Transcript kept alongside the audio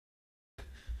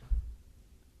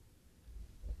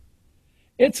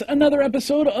It's another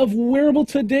episode of Wearable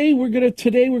today. We're gonna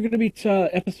be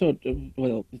episode.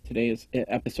 Well, today is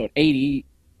episode 80,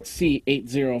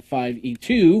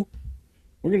 C805E2.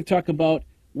 We're gonna talk about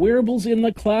wearables in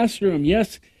the classroom.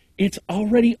 Yes, it's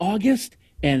already August,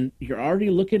 and you're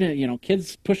already looking at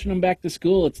kids pushing them back to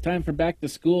school. It's time for back to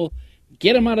school.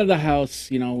 Get them out of the house.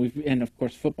 And of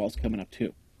course football's coming up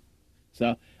too.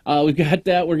 So we've got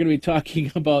that. We're going to be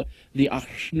talking about the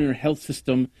Ochsner Health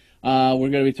System. We're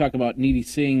going to be talking about Needy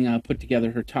Singh put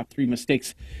together her top 3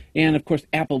 mistakes. And, of course,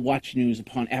 Apple Watch news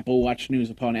upon Apple Watch news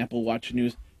upon Apple Watch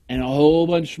news, and a whole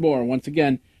bunch more. Once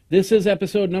again, this is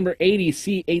episode number 80,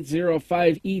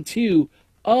 C805E2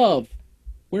 of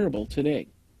Wearable Today.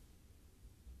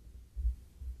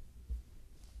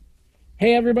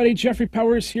 Hey, everybody. Jeffrey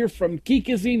Powers here from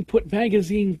Geekazine, Put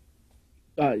Magazine,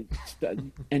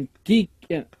 and Geek.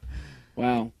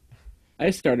 Wow. I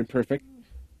started perfect.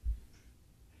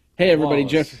 Hey everybody,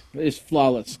 Flawless. Jeff is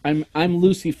flawless. I'm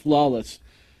Lucy Flawless,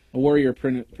 a warrior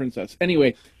princess.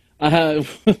 Anyway,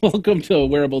 welcome to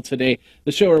Wearable Today,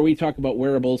 the show where we talk about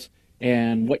wearables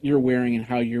and what you're wearing and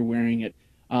how you're wearing it.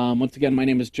 Once again, my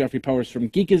name is Jeffrey Powers from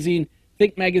Geekazine,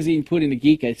 Think Magazine, Put in the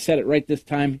Geek. I said it right this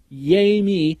time. Yay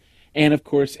me! And of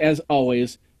course, as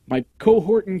always, my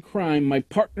cohort in crime, my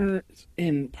partners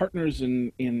in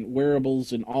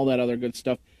wearables and all that other good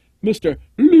stuff, Mr.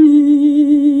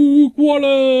 Luke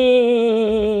Wallace.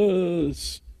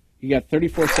 You got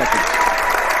 34 seconds.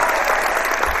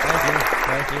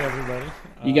 Thank you, everybody.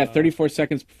 You got 34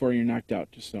 seconds before you're knocked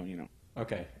out, just so you know.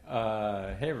 Okay.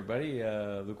 Hey, everybody.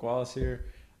 Luke Wallace here.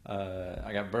 I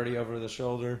got Birdie over the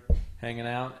shoulder, hanging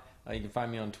out. You can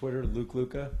find me on Twitter, Luke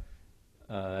Luca.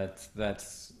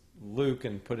 That's Luke,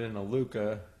 and put in a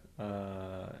Luca,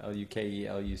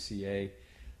 Lukeluca.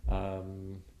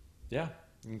 Yeah.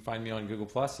 You can find me on Google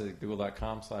Plus at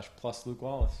google.com/+Luke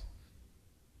Wallace.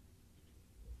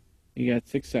 You got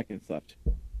 6 seconds left.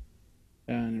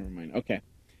 Never mind. Okay.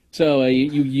 So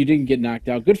you didn't get knocked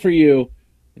out. Good for you.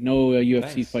 No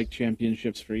UFC Thanks. fight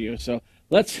championships for you. So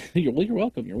you're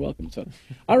welcome. You're welcome. So,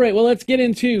 all right. Well, let's get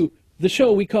into the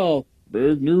show we call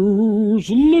Big News,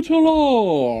 Little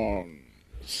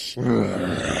Arms.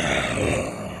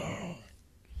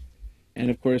 And,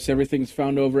 of course, everything's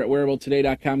found over at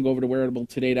wearabletoday.com. Go over to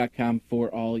wearabletoday.com for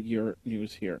all your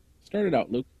news here. Start it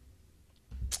out, Luke.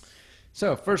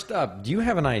 So, first up, do you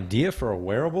have an idea for a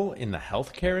wearable in the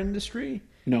healthcare industry?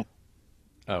 No.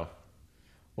 Oh.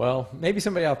 Well, maybe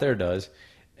somebody out there does.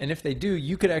 And if they do,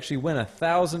 you could actually win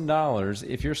 $1,000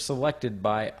 if you're selected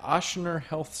by Ochsner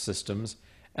Health Systems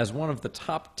as one of the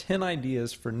top 10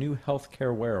 ideas for new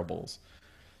healthcare wearables.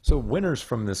 So winners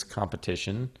from this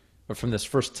competition, or from this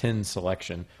first 10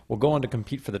 selection, will go on to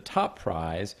compete for the top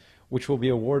prize, which will be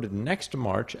awarded next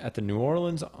March at the New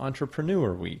Orleans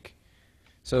Entrepreneur Week.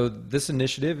 So this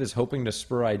initiative is hoping to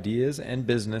spur ideas and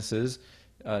businesses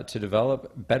to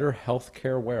develop better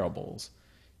healthcare wearables.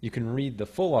 You can read the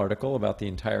full article about the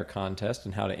entire contest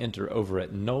and how to enter over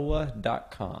at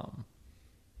NOLA.com.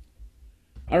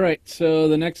 All right, so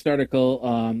the next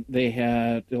article, they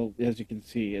had, as you can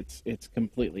see, it's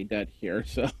completely dead here.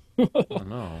 So Oh,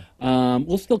 no.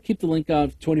 we'll still keep the link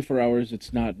on 24 hours.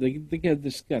 It's not,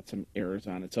 this got some errors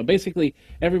on it. So basically,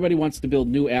 everybody wants to build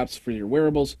new apps for your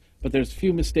wearables, but there's a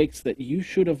few mistakes that you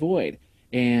should avoid.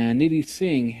 And Needy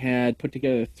Singh had put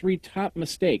together 3 top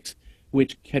mistakes,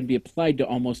 which can be applied to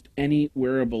almost any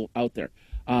wearable out there.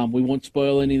 We won't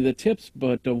spoil any of the tips,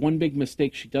 but one big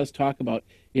mistake she does talk about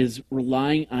is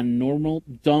relying on normal,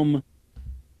 dumb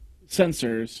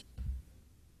sensors.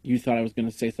 You thought I was going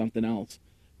to say something else.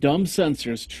 Dumb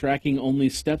sensors tracking only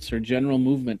steps or general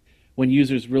movement when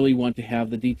users really want to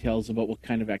have the details about what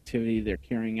kind of activity they're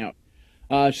carrying out.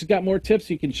 She's got more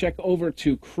tips. You can check over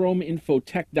to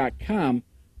chromeinfotech.com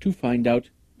to find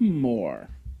out more.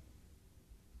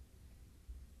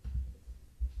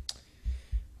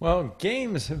 Well,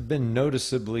 games have been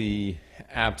noticeably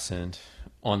absent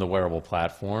on the wearable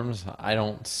platforms. I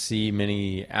don't see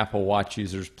many Apple Watch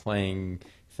users playing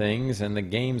things, and the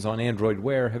games on Android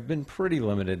Wear have been pretty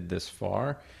limited this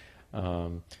far.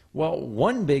 Well,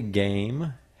 one big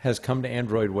game has come to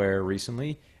Android Wear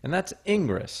recently, and that's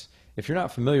Ingress. If you're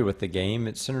not familiar with the game,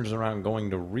 it centers around going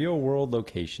to real-world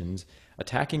locations,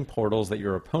 attacking portals that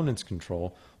your opponents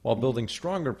control, while building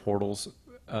stronger portals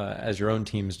as your own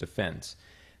team's defense.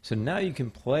 So now you can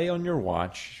play on your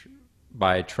watch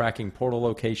by tracking portal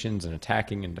locations and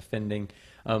attacking and defending.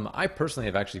 I personally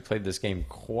have actually played this game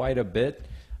quite a bit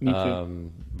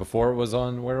before it was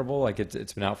on Wearable. Like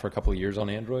it's been out for a couple of years on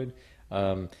Android.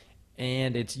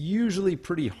 And it's usually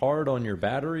pretty hard on your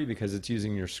battery because it's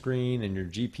using your screen and your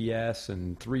GPS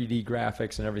and 3D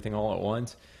graphics and everything all at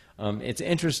once. It's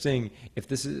interesting if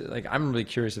this is like, I'm really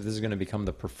curious if this is going to become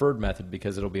the preferred method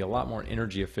because it'll be a lot more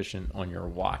energy efficient on your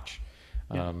watch.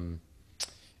 Yeah.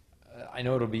 I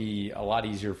know it'll be a lot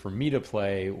easier for me to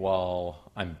play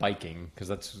while I'm biking, because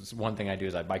that's one thing I do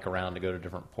is I bike around to go to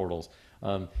different portals.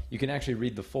 You can actually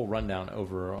read the full rundown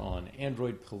over on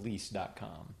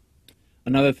androidpolice.com.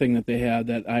 Another thing that they had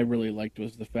that I really liked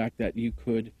was the fact that you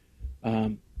could,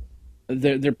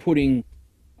 they're putting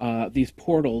these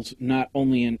portals not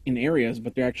only in areas,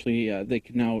 but they're actually, they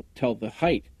can now tell the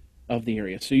height of the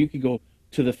area. So you could go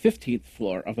to the 15th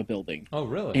floor of a building. Oh,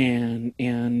 really?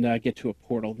 And get to a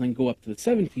portal, then go up to the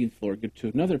 17th floor, get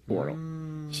to another portal.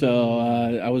 So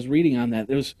I was reading on that.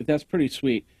 That's pretty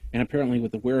sweet. And apparently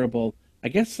with the wearable, I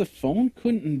guess the phone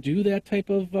couldn't do that type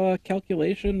of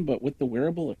calculation, but with the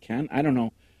wearable it can. I don't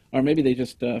know. Or maybe they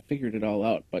just figured it all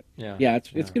out. But yeah,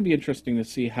 it's going to be interesting to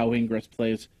see how Ingress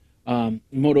plays.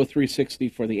 Moto 360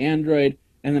 for the Android,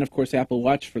 and then of course Apple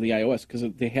Watch for the iOS, because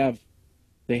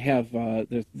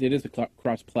it is a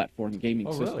cross-platform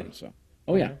gaming system. Really? So,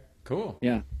 yeah, cool.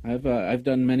 Yeah, I've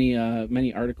done many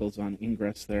articles on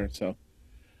Ingress there. So,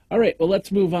 all right, well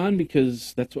let's move on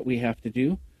because that's what we have to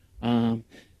do. I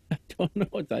don't know.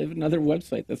 I have another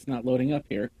website that's not loading up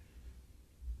here.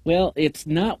 Well, it's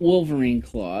not Wolverine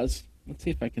claws. Let's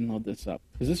see if I can load this up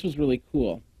because this was really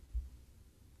cool.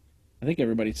 I think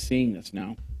everybody's seeing this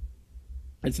now.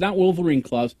 It's not Wolverine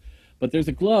claws, but there's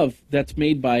a glove that's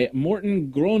made by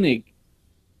Morten Groening.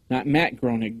 Not Matt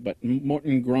Groening, but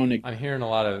Morten Groening. I'm hearing a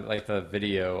lot of, like, the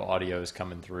video audio is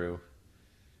coming through.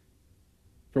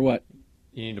 For what?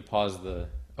 You need to pause the...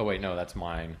 Oh, wait, no, that's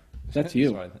mine. That's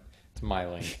you. Sorry, it's my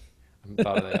link. I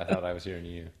thought I was hearing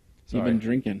you. Sorry. You've been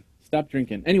drinking. Stop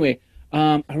drinking. Anyway,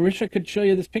 I wish I could show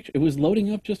you this picture. It was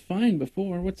loading up just fine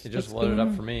before. It just loaded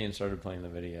up for me and started playing the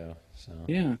video. So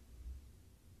yeah.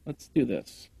 Let's do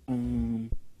this.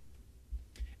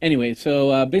 Anyway,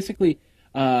 so basically,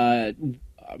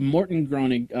 Morten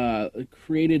Groening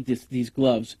created these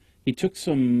gloves. He took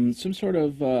some sort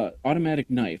of automatic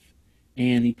knife,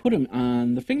 and he put them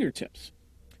on the fingertips.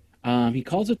 He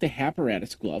calls it the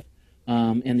Happaratus glove,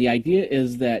 and the idea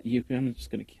is that you can... I'm just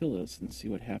going to kill this and see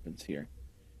what happens here.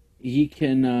 He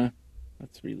can...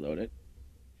 let's reload it.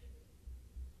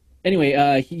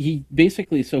 Anyway, he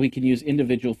basically, so he can use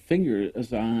individual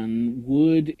fingers on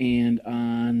wood and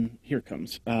on... Here it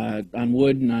comes. On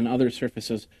wood and on other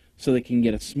surfaces, so they can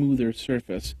get a smoother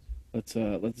surface. Let's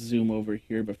zoom over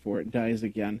here before it dies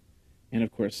again. And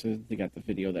of course, they got the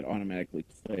video that automatically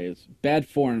plays. Bad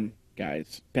form,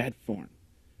 guys. Bad form.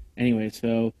 Anyway,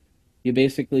 so you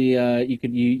basically you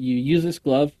use this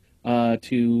glove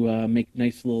to make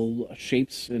nice little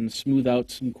shapes and smooth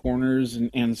out some corners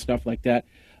and stuff like that.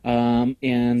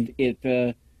 And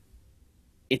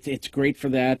it's great for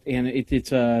that.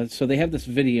 And so they have this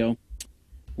video,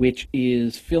 which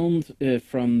is filmed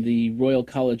from the Royal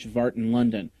College of Art in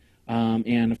London.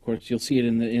 And of course, you'll see it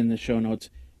in the show notes.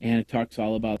 And it talks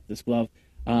all about this glove.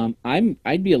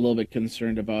 I'd be a little bit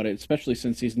concerned about it, especially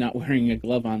since he's not wearing a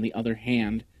glove on the other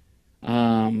hand,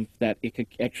 that it could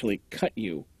actually cut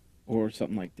you or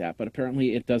something like that. But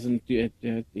apparently, it doesn't.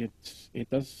 It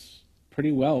does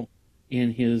pretty well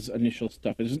in his initial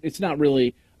stuff. It's not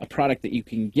really a product that you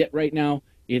can get right now.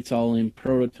 It's all in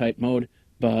prototype mode.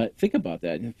 But think about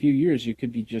that. In a few years, you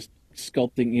could be just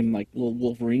sculpting him like little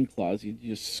Wolverine claws. You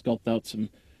just sculpt out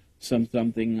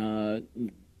something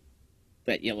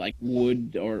that you like,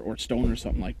 wood or stone or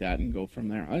something like that, and go from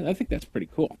there. I think that's pretty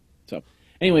cool. So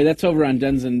anyway, that's over on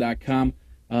Denzin.com.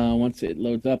 Once it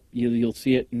loads up, you'll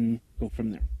see it and go from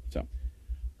there. So,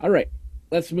 all right,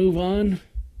 let's move on.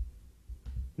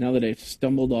 Now that I've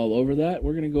stumbled all over that,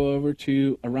 we're going to go over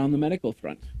to Around the Medical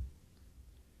Front.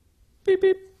 Beep,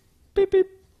 beep, beep, beep,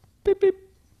 beep, beep,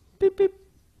 beep, beep,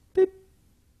 beep,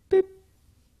 beep,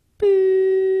 beep.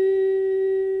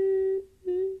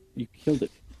 You killed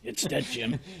it. It's dead,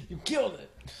 Jim. You killed it.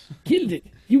 Killed it.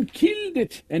 You killed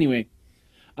it. Anyway,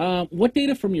 what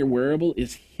data from your wearable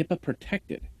is HIPAA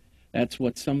protected? That's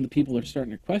what some of the people are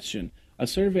starting to question. A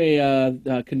survey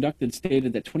conducted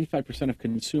stated that 25% of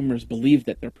consumers believed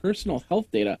that their personal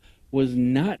health data was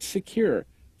not secure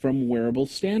from a wearable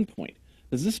standpoint.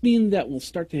 Does this mean that we'll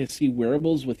start to see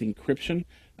wearables with encryption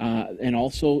and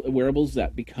also wearables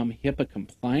that become HIPAA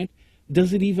compliant?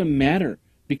 Does it even matter?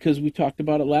 Because we talked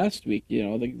about it last week. You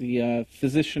know, the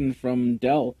physician from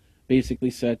Dell basically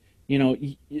said,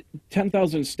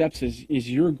 10,000 steps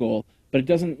is your goal, but it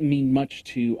doesn't mean much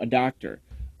to a doctor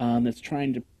that's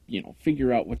trying to,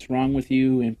 figure out what's wrong with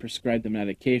you and prescribe the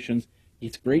medications.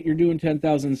 It's great you're doing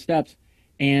 10,000 steps,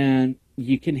 and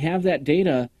you can have that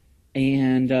data,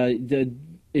 and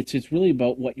it's really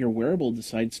about what your wearable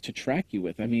decides to track you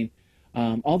with. I mean,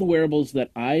 all the wearables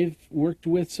that I've worked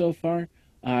with so far,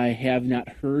 I have not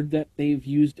heard that they've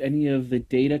used any of the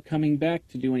data coming back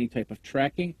to do any type of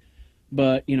tracking.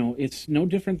 But it's no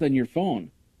different than your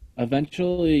phone.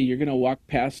 Eventually, you're gonna walk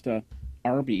past a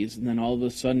Arby's, and then all of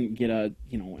a sudden get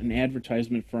an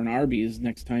advertisement for an Arby's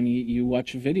next time you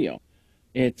watch a video.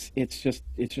 It's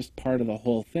just part of the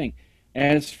whole thing.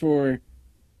 As for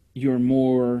your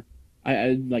more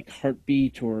like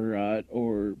heartbeat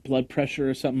or blood pressure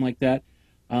or something like that,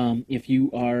 if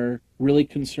you are really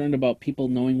concerned about people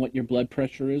knowing what your blood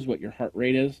pressure is, what your heart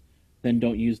rate is, then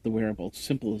don't use the wearable.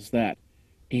 Simple as that.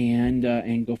 And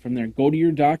go from there. Go to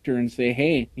your doctor and say,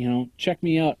 hey, check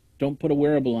me out. Don't put a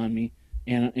wearable on me,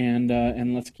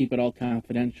 and let's keep it all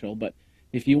confidential. But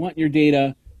if you want your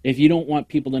data, if you don't want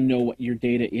people to know what your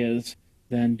data is,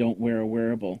 then don't wear a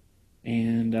wearable,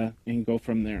 and go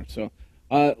from there. So,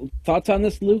 thoughts on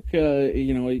this, Luke? Do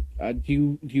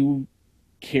you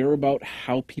care about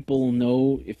how people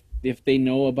know if they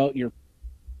know about your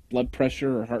blood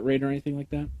pressure or heart rate or anything like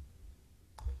that?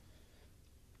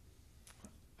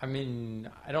 I mean,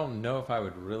 I don't know if I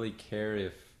would really care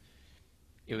if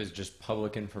it was just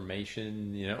public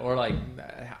information, or like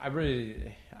I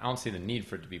don't see the need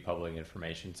for it to be public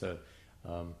information. So,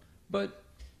 but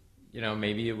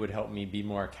maybe it would help me be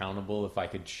more accountable if I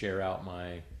could share out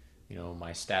my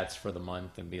stats for the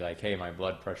month and be like, hey, my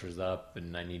blood pressure's up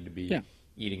and I need to be Yeah,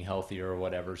 eating healthier or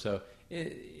whatever. So,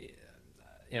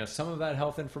 some of that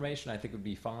health information I think would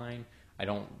be fine. I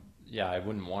don't, yeah, I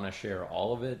wouldn't want to share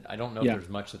all of it. I don't know if yeah, there's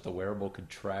much that the wearable could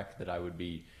track that I would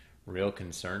be real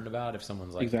concerned about. If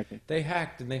someone's like, exactly. they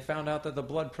hacked and they found out that the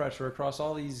blood pressure across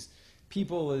all these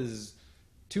people is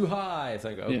too high. It's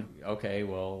like, Yeah, okay,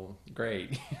 well,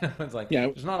 great. It's like, yeah.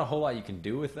 there's not a whole lot you can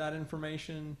do with that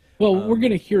information. Well, we're Um,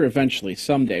 going to hear eventually,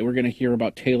 someday, we're going to hear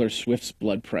about Taylor Swift's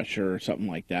blood pressure or something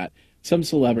like that, some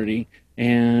celebrity,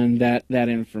 and that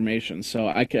information. So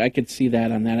I could see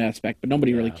that on that aspect, but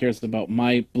nobody really yeah, cares about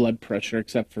my blood pressure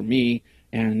except for me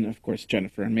and, of course,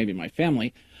 Jennifer and maybe my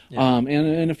family, yeah,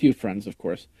 and a few friends, of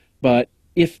course. But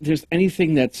if there's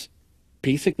anything that's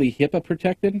basically HIPAA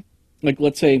protected, like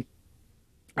let's say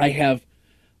I have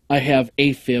I have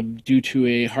AFib due to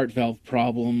a heart valve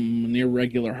problem, an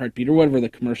irregular heartbeat, or whatever the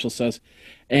commercial says.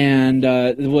 And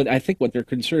what I think what their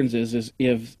concerns is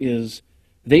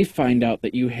they find out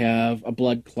that you have a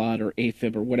blood clot or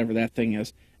AFib or whatever that thing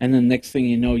is, and then next thing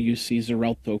you know, you see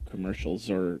Xarelto commercials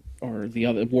or the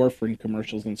other warfarin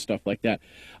commercials and stuff like that.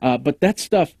 But that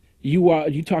stuff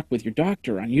you talk with your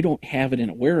doctor on. You don't have it in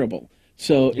a wearable.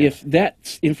 So yeah. if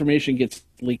that information gets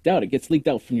leaked out, it gets leaked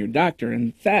out from your doctor,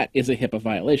 and that is a HIPAA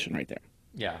violation right there.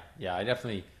 Yeah, yeah,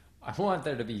 I want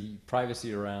there to be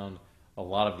privacy around a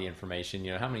lot of the information.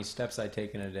 How many steps I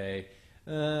take in a day,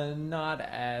 not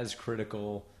as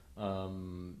critical,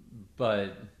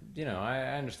 but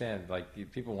I understand.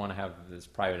 Like people want to have this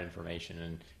private information,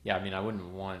 and yeah, I mean, I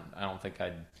don't think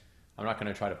I'm not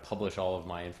going to try to publish all of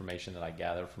my information that I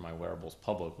gather from my wearables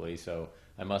publicly. So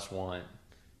I must want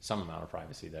some amount of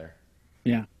privacy there.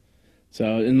 Yeah.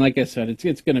 So, and like I said,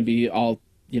 it's going to be all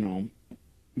you know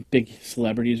big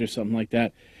celebrities or something like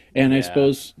that. And I Yeah,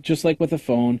 suppose just like with a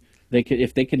phone, they could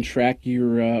if they can track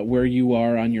your where you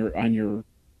are on your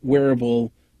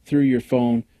wearable through your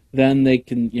phone, then they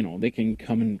can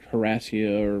come and harass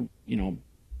you or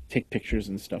take pictures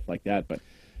and stuff like that. But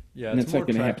yeah, and it's it's not more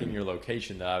going to tracking happen. your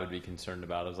location that I would be concerned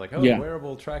about. It's like, oh, the Yeah,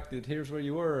 wearable tracked it. Here's where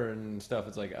you were and stuff.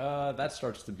 It's like, that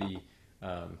starts to be,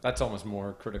 that's almost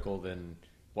more critical than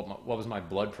what was my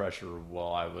blood pressure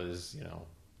while I was,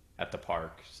 at the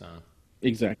park. So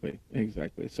exactly,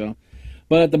 exactly. So,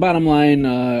 but at the bottom line,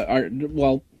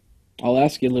 well, I'll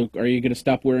ask you, Luke, are you going to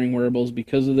stop wearing wearables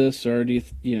because of this, or do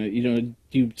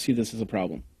you see this as a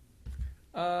problem?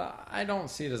 I don't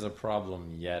see it as a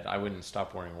problem yet. I wouldn't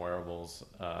stop wearing wearables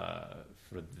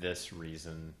for this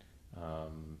reason,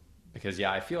 because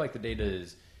yeah, I feel like the data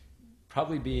is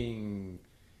probably being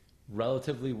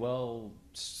relatively well,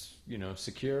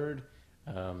 secured.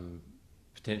 Um,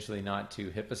 Potentially not to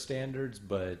HIPAA standards,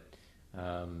 but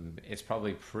it's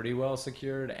probably pretty well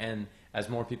secured. And as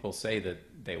more people say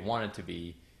that they want it to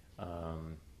be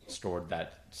stored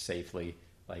that safely,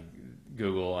 like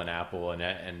Google and Apple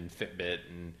and Fitbit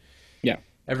and Yeah,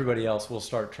 everybody else will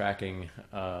start tracking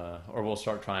or will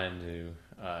start trying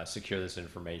to secure this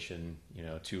information,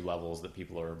 to levels that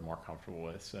people are more comfortable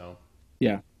with. So.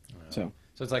 yeah. Uh, So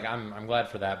so it's like I'm glad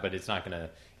for that, but it's not gonna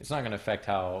affect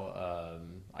how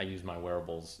I use my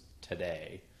wearables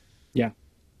today. yeah,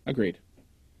 agreed.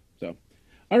 So,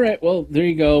 all right. Well, there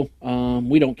you go.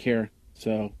 We don't care,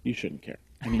 so you shouldn't care.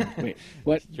 I mean, wait,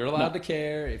 what? You're allowed to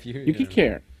care if you. You can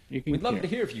care. You can We'd love care. to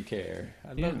hear if you care.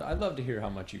 I'd love to hear how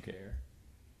much you care,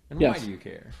 and why Yes. do you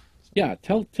care? So, Yeah,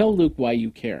 tell Luke why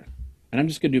you care. And I'm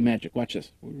just gonna do magic. Watch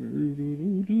this.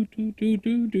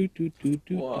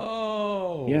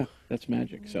 whoa, Yeah, that's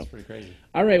magic. So, that's pretty crazy.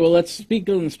 all right. Well,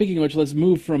 speaking of which, let's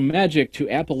move from magic to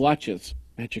Apple Watches.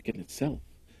 Magic in itself.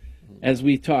 As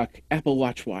we talk, Apple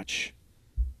Watch.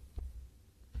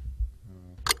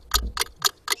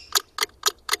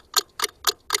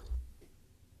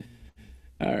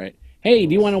 All right. Hey,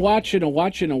 do you want to watch and a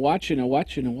watch and a watch and a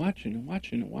watch and a watch and a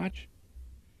watch and a watch?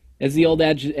 As the old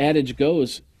adage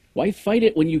goes, why fight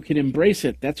it when you can embrace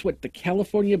it? That's what the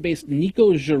California-based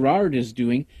Nico Girard is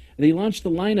doing. They launched a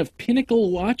line of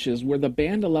Pinnacle watches where the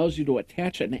band allows you to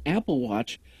attach an Apple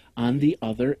Watch on the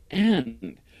other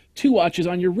end. 2 watches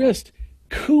on your wrist.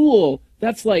 Cool.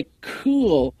 That's like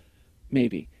cool,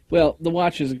 maybe. Well, the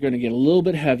watches are going to get a little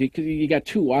bit heavy because you got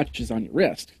 2 watches on your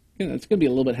wrist. It's going to be a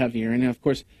little bit heavier, and of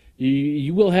course,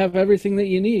 you will have everything that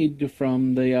you need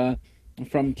from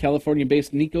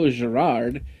California-based Nico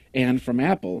Girard and from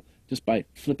Apple just by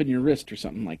flipping your wrist or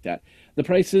something like that. The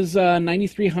price is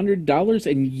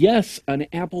 $9,300, and yes, an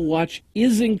Apple Watch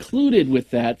is included with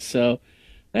that, so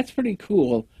that's pretty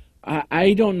cool.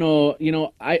 I don't know,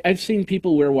 I've seen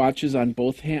people wear watches on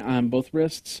both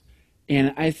wrists,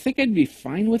 and I think I'd be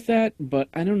fine with that, but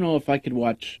I don't know if I could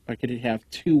have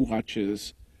 2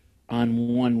 watches on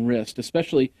one wrist,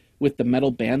 especially with the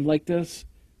metal band like this,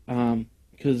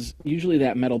 because usually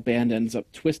that metal band ends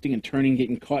up twisting and turning,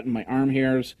 getting caught in my arm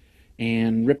hairs,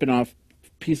 and ripping off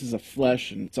pieces of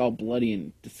flesh, and it's all bloody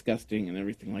and disgusting and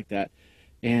everything like that,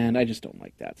 and I just don't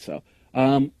like that. So,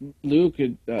 Luke,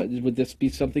 would this be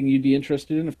something you'd be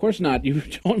interested in? Of course not. You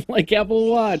don't like Apple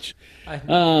Watch. I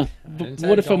didn't say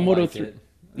What I if a don't Moto like 3? it.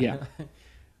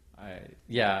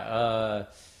 Yeah.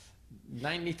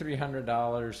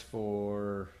 $9,300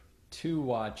 for 2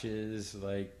 watches,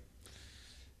 like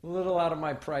a little out of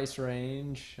my price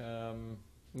range.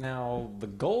 Now the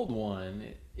gold one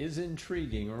is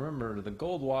intriguing. Remember the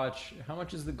gold watch? How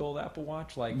much is the gold Apple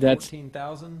Watch? Like That's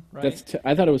 14,000, right?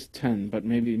 I thought it was 10, but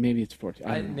maybe it's 14.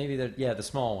 I don't know. Maybe the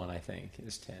small one I think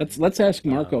is 10. Let's ask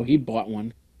Marco. He bought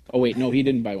one. Oh wait, no, he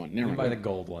didn't buy one. Never You buy the mind.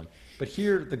 gold one. But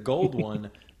here, the gold one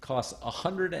costs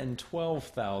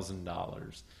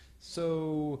 $112,000.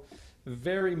 So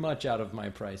very much out of my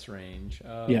price range.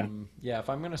 Yeah. Yeah, if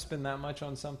I'm going to spend that much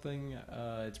on something,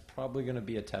 it's probably going to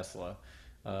be a Tesla.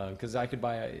 Because I could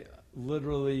buy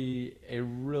literally a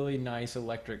really nice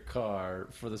electric car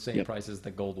for the same Yep. price as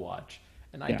the gold watch.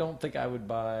 And I Yeah. don't think I would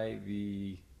buy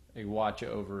a watch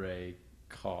over a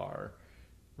car,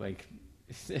 like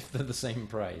if they're the same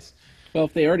price. Well,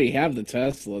 if they already have the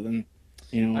Tesla, then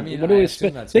I mean, what do I we assume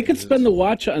spend? that's They could because spend it's- the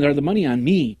watch or the money on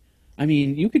me. I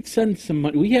mean, you could send some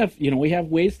money. We have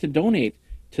ways to donate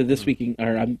to this week in,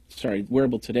 or I'm sorry,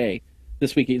 Wearable Today.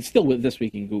 This week, it's still with This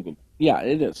Week in Google. Yeah,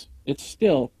 it is. It's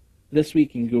still This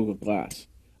Week in Google Glass.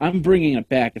 I'm bringing it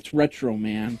back. It's retro,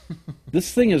 man.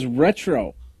 This thing is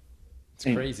retro. It's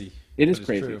Anyway, crazy. It is but it's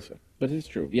crazy, true. but it's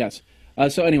true. Yes.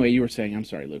 So anyway, you were saying. I'm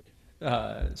sorry, Luke.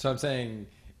 So I'm saying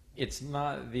it's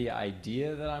not the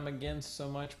idea that I'm against so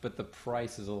much, but the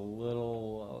price is a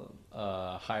little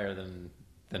higher than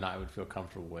I would feel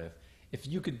comfortable with. If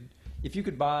you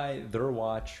could buy their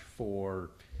watch for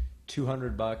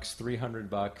 $200,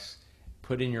 $300,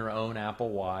 put in your own Apple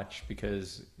Watch,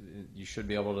 because you should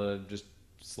be able to just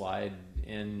slide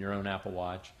in your own Apple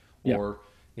Watch, Yeah. or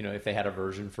if they had a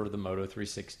version for the Moto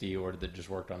 360 or that just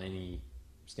worked on any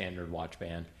standard watch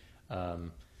band. A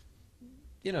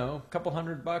couple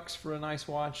 $100 for a nice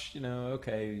watch,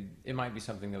 okay, it might be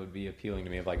something that would be appealing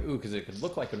to me, of like, ooh, because it could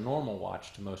look like a normal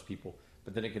watch to most people,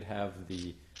 but then it could have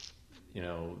the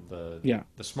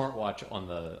smartwatch on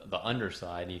the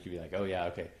underside, and you could be like, oh yeah,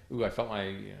 okay, ooh, I felt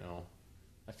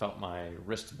my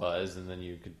wrist buzz, and then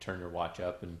you could turn your watch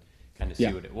up and kind of see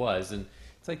Yeah. what it was, and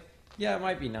it's like, yeah, it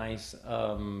might be nice,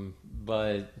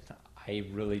 but I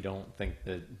really don't think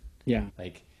that. Yeah.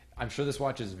 Like, I'm sure this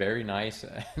watch is very nice,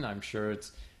 and I'm sure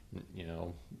it's,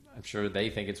 I'm sure they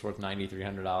think it's worth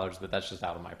 $9,300, but that's just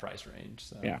out of my price range.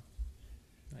 So. Yeah.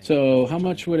 So how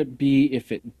much would it be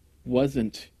if it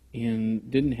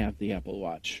didn't have the Apple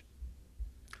Watch?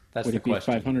 That's Would the it be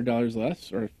question. $500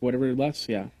 less or whatever less?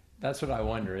 Yeah. That's what I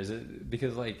wonder. Is it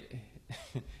because like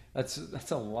that's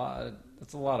a lot.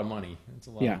 That's a lot of money. It's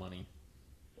a lot Yeah. of money.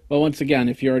 Well, once again,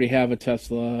 if you already have a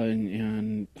Tesla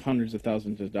and hundreds of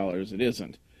thousands of dollars, it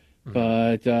isn't.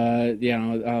 But I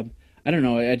don't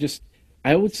know.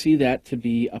 I would see that to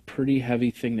be a pretty heavy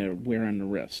thing to wear on the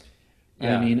wrist.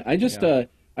 Yeah. I mean, I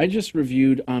just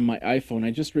reviewed on my iPhone.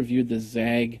 I just reviewed the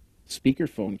Zag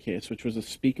speakerphone case, which was a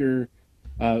speaker,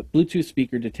 Bluetooth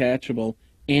speaker, detachable,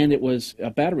 and it was a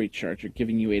battery charger,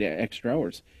 giving you 8 extra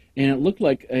hours. And it looked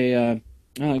like oh,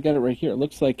 I got it right here. It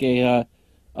looks like a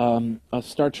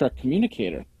Star Trek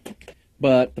communicator.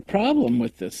 But the problem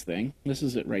with this thing, this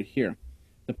is it right here.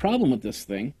 The problem with this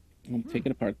thing, I'll take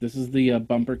it apart. This is the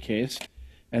bumper case,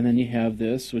 and then you have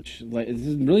this, which this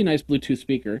is a really nice Bluetooth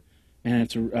speaker, and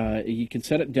it's you can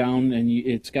set it down, and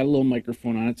it's got a little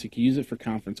microphone on it, so you can use it for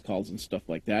conference calls and stuff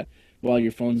like that while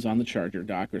your phone's on the charger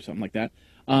dock or something like that.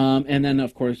 And then,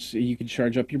 of course, you can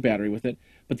charge up your battery with it.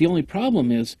 But the only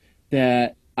problem is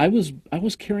that I was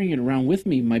carrying it around with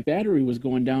me. My battery was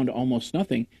going down to almost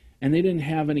nothing, and they didn't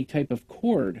have any type of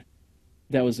cord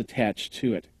that was attached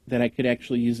to it that I could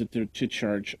actually use it to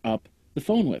charge up the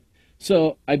phone with.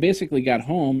 So I basically got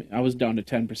home, I was down to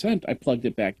 10%, I plugged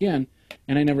it back in,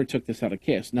 and I never took this out of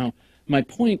case. Now, my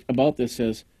point about this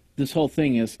is this whole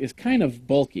thing is kind of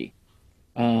bulky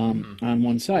on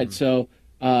one side. So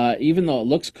even though it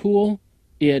looks cool,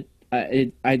 I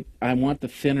want the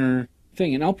thinner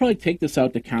thing. And I'll probably take this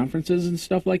out to conferences and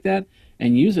stuff like that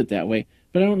and use it that way.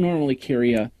 But I don't normally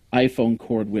carry a iPhone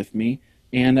cord with me,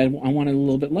 and I want it a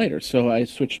little bit lighter. So I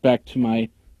switched back to my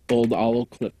old Aloe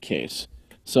clip case.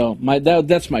 So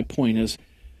that's my point is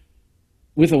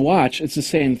with a watch, it's the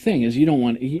same thing. Is you don't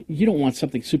want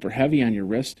something super heavy on your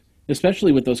wrist,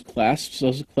 especially with those clasps.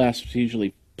 Those clasps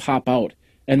usually pop out,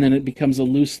 and then it becomes a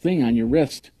loose thing on your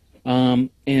wrist. And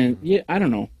yeah, I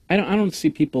don't know. I don't see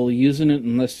people using it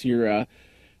unless you're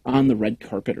on the red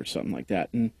carpet or something like that.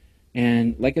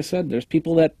 And like I said, there's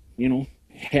people that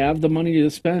have the money to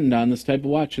spend on this type of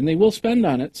watch, and they will spend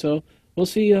on it. So we'll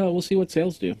see what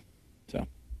sales do. So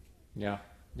Yeah.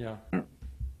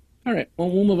 all right. Well,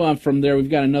 we'll move on from there. We've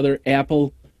got another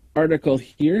Apple article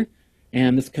here,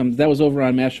 and that was over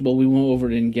on Mashable. We went over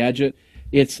to Engadget.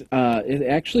 It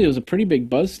was a pretty big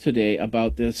buzz today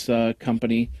about this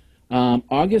company.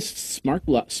 August Smart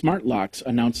Locks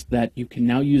announced that you can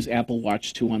now use Apple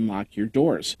Watch to unlock your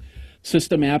doors.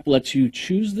 System app lets you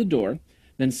choose the door,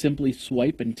 then simply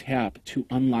swipe and tap to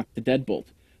unlock the deadbolt.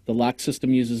 The lock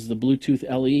system uses the Bluetooth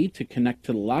LE to connect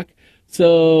to the lock.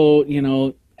 So,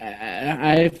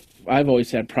 I've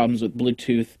always had problems with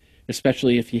Bluetooth,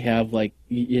 especially if you have like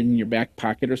in your back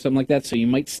pocket or something like that. So you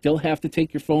might still have to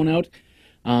take your phone out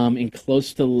and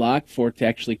close to the lock for it to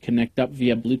actually connect up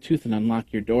via Bluetooth and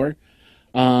unlock your door.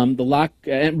 The lock,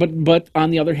 but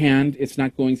on the other hand, it's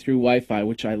not going through Wi-Fi,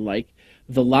 which I like.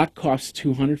 The lock costs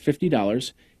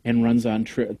 $250 and runs on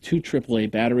two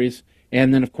AAA batteries,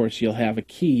 and then of course you'll have a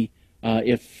key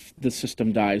if the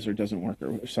system dies or doesn't work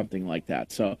or something like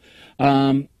that. So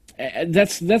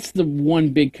that's the one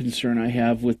big concern I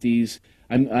have with these.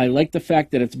 I like the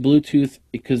fact that it's Bluetooth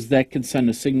because that can send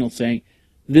a signal saying,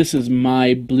 this is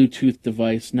my Bluetooth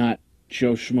device, not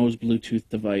Joe Schmo's Bluetooth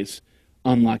device.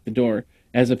 Unlock the door,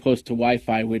 as opposed to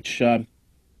Wi-Fi, which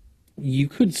you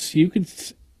can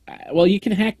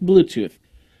hack Bluetooth,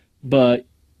 but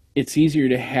it's easier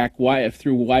to hack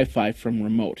through Wi-Fi from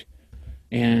remote,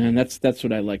 and that's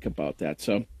what I like about that.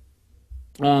 So,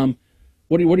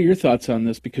 what are your thoughts on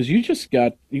this? Because you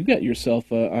got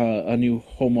yourself a new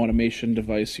home automation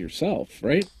device yourself,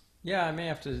 right? Yeah, I may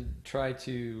have to try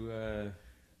to.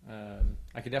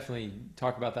 I could definitely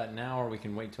talk about that now, or we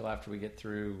can wait till after we get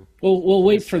through. Well, we'll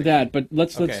wait for that, but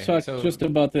let's Okay, talk so- just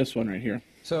about this one right here.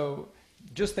 So,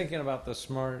 just thinking about the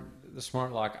smart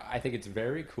lock, I think it's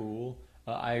very cool.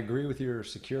 I agree with your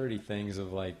security things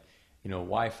of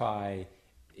Wi-Fi.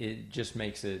 It just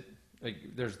makes it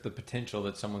like there's the potential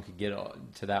that someone could get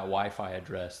to that Wi-Fi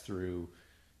address through,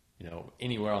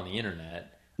 anywhere on the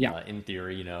internet. Yeah. In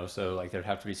theory, so there'd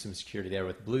have to be some security there.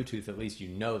 With Bluetooth, at least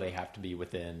they have to be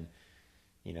within,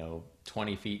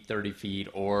 20 feet, 30 feet,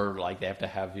 or they have to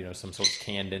have, some sort of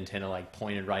canned antenna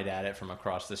pointed right at it from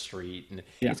across the street. And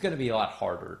Yeah. it's going to be a lot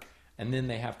harder. And then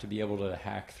they have to be able to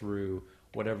hack through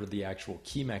whatever the actual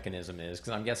key mechanism is.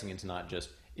 Because I'm guessing it's not just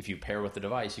if you pair with the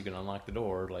device, you can unlock the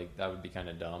door. That would be kind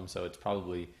of dumb. So it's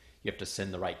probably you have to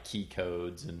send the right key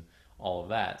codes and all of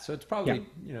that. So it's probably,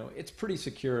 it's pretty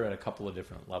secure at a couple of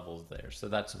different levels there. So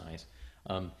that's nice.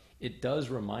 It does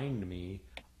remind me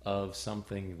of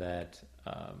something that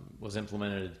was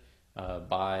implemented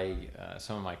by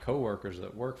some of my coworkers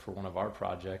that work for one of our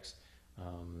projects.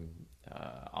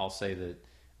 I'll say that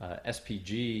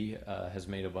SPG has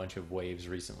made a bunch of waves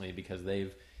recently because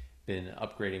they've been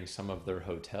upgrading some of their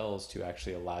hotels to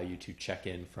actually allow you to check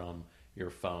in from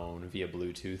your phone via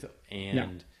Bluetooth.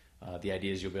 And the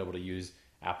idea is you'll be able to use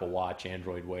Apple Watch,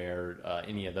 Android Wear,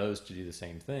 any of those to do the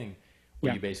same thing,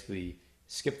 where you basically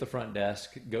skip the front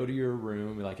desk, go to your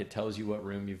room, it tells you what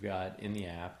room you've got in the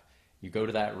app, You go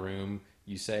to that room,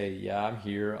 you say, yeah, I'm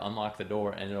here, unlock the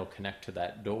door, and it'll connect to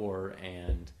that door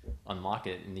and unlock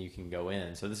it, and you can go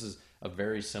in. So this is a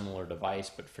very similar device,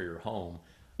 but for your home.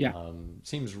 Yeah.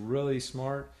 Seems really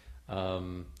smart.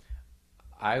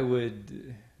 I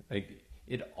would, like,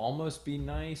 it'd almost be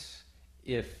nice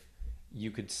if you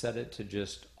could set it to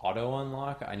just auto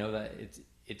unlock. I know that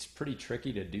it's pretty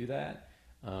tricky to do that.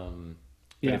 But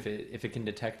if it can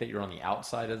detect that you're on the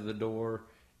outside of the door,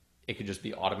 it could just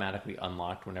be automatically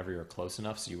unlocked whenever you're close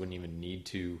enough, so you wouldn't even need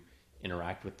to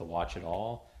interact with the watch at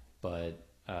all. But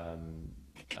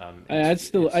I'd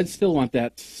still want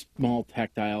that small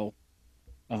tactile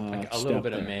like a little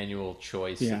bit of manual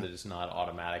choice so that it's not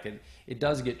automatic. It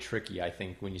does get tricky, I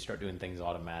think, when you start doing things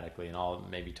automatically, and I'll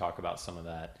maybe talk about some of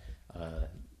that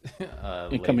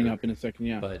coming up in a second.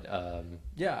 Yeah, but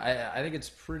I think it's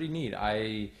pretty neat.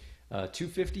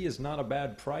 $250 is not a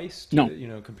bad price.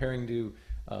 Comparing to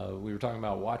we were talking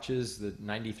about watches, the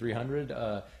 9300,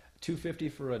 $250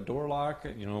 for a door lock.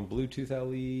 Bluetooth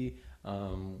LE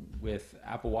with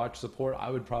Apple Watch support. I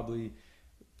would probably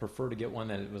prefer to get one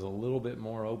that was a little bit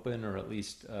more open, or at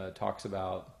least talks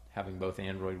about having both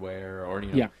Android Wear, or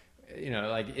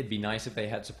like it'd be nice if they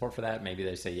had support for that. Maybe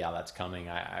they say, yeah, that's coming.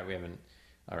 I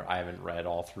haven't read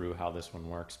all through how this one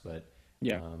works, but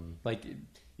like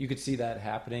you could see that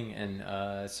happening,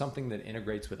 and something that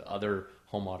integrates with other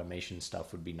home automation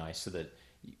stuff would be nice, so that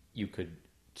you could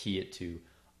key it to,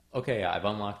 okay, I've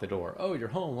unlocked the door. Oh, you're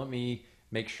home. Let me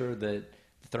make sure that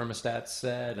the thermostat's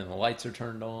set and the lights are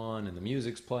turned on and the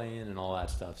music's playing and all that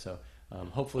stuff. So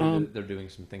hopefully they're doing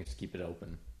some things to keep it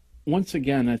open. Once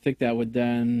again, I think that would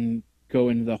then go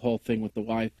into the whole thing with the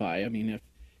Wi-Fi. I mean,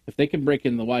 if they can break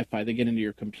in the Wi-Fi, they get into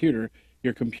your computer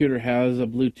has a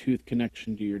Bluetooth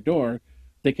connection to your door,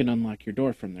 they can unlock your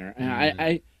door from there.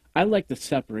 And I like the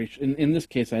separation. In this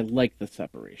case, I like the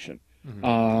separation.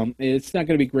 Mm-hmm. It's not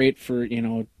going to be great for,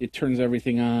 it turns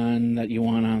everything on that you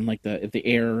want on, like the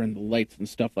air and the lights and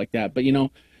stuff like that. But,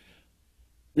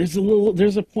 there's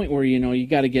a point where, you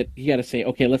got to say,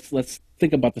 okay, let's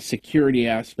think about the security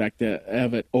aspect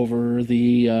of it over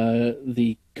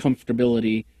the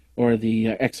comfortability or the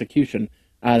execution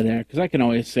out of there. Because I can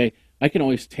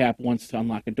always tap once to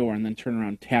unlock a door and then turn around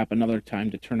and tap another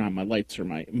time to turn on my lights or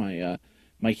my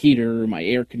heater or my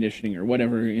air conditioning or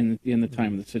whatever in the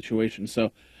time of the situation.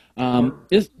 So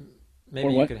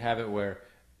maybe you could have it where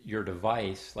your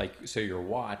device, so your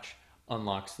watch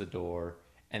unlocks the door,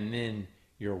 and then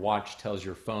your watch tells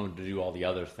your phone to do all the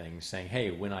other things, saying, hey,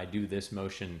 when I do this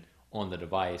motion on the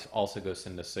device, also go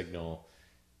send a signal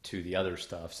to the other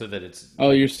stuff, so that it's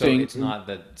it's not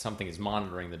that something is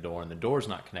monitoring the door and the door's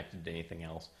not connected to anything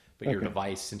else, but your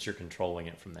device, since you're controlling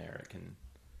it from there, it can.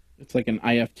 It's like an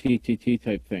IFTTT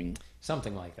type thing.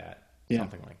 Something like that. Yeah.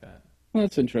 Something like that. Well,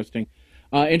 that's interesting.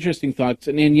 Interesting thoughts.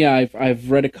 And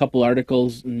I've read a couple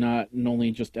articles, not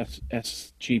only just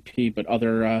SGP, but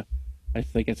other. I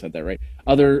think I said that right.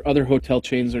 Other hotel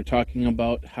chains are talking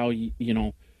about how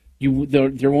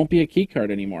there won't be a key card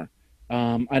anymore.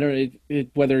 I don't know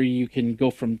whether you can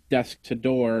go from desk to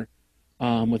door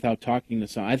without talking to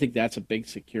someone. I think that's a big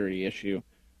security issue.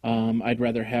 I'd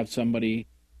rather have somebody,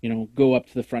 go up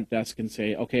to the front desk and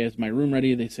say, okay, is my room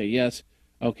ready? They say yes.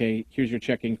 Okay, here's your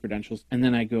check-in credentials. And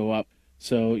then I go up.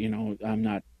 So, I'm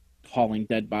not hauling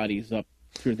dead bodies up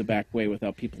through the back way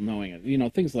without people knowing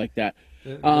it. Things like that.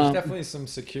 There's definitely some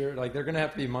security. They're going to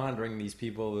have to be monitoring these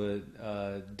people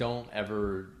that don't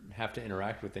ever have to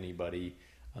interact with anybody.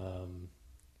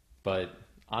 But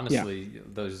honestly,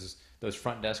 those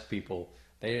front desk people,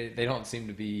 they don't seem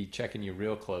to be checking you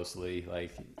real closely.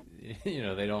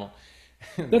 They don't.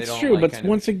 That's true, but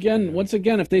once again,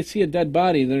 if they see a dead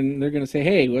body, then they're going to say,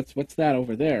 "Hey, what's that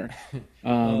over there?"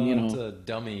 It's a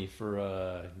dummy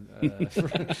for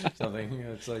something.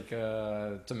 It's like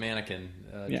it's a mannequin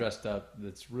dressed up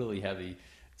that's really heavy.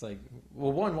 It's like,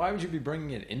 well, why would you be bringing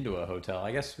it into a hotel?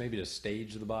 I guess maybe to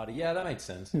stage the body. Yeah, that makes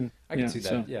sense. I can see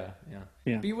that. Yeah.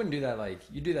 But you wouldn't do that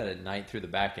you do that at night through the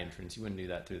back entrance. You wouldn't do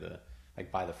that through the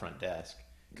by the front desk.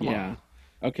 Come on.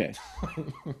 Okay.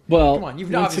 Well, come on.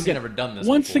 You've obviously never done this.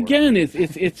 Once before. Again,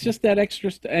 it's just that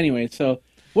extra. Anyway, so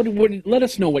what? Let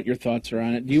us know what your thoughts are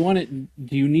on it. Do you want it?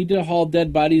 Do you need to haul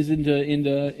dead bodies in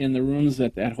the rooms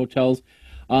at hotels?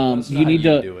 You need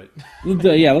to do it.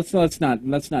 Let's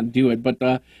not do it. But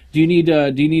do you need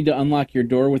to unlock your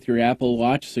door with your Apple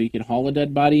Watch so you can haul a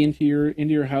dead body into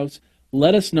your house?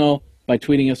 Let us know by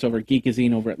tweeting us over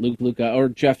Geekazine over at Luca or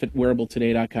Jeff at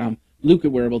WearableToday.com. Luke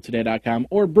at WearableToday.com,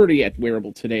 or Bertie at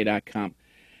WearableToday.com.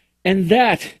 And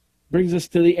that brings us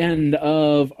to the end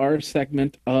of our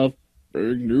segment of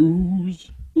Big News,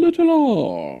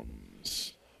 Little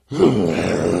Arms.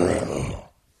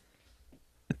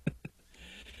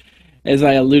 As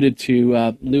I alluded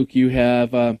to, Luke, you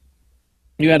had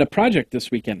a project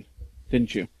this weekend,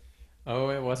 didn't you? Oh,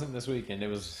 it wasn't this weekend. It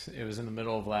was in the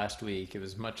middle of last week. It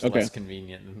was much less Okay.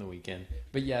 convenient than the weekend.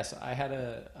 But yes, I had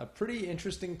a pretty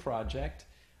interesting project.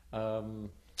 Um,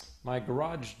 my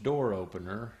garage door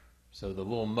opener, so the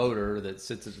little motor that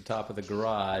sits at the top of the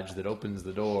garage that opens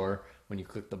the door when you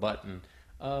click the button,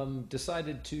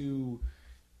 decided to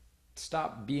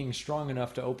stop being strong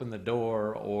enough to open the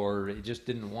door, or it just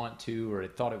didn't want to, or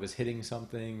it thought it was hitting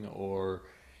something, or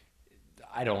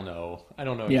I don't know. I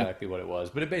don't know Yeah. exactly what it was,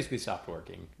 but it basically stopped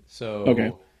working. Okay.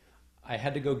 So I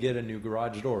had to go get a new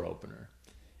garage door opener.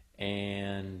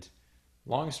 And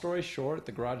long story short,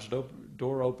 the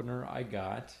door opener I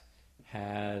got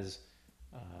has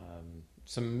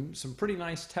some pretty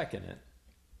nice tech in it.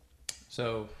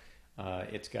 So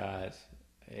it's got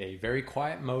a very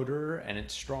quiet motor, and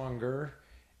it's stronger,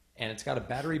 and it's got a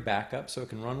battery backup, so it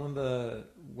can run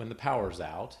when the power's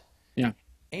out, Yeah.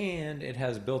 and it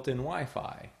has built-in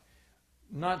Wi-Fi.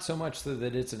 Not so much so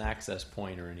that it's an access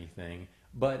point or anything,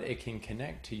 but it can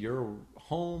connect to your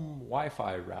home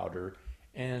Wi-Fi router,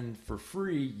 and for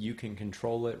free you can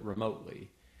control it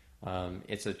remotely.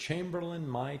 It's a Chamberlain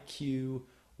MyQ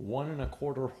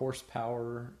 1.25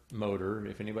 horsepower motor.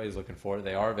 If anybody's looking for it,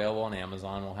 they are available on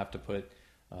Amazon. We'll have to put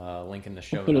a link in the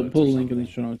show notes Put or a link in the something,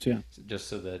 show notes. Yeah. just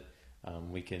so that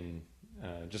we can,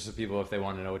 just so people, if they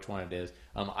want to know which one it is.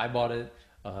 I bought it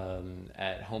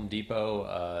at Home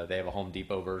Depot. They have a Home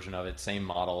Depot version of it, same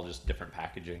model, just different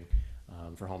packaging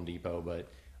for Home Depot, but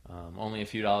only a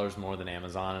few dollars more than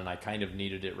Amazon, and I kind of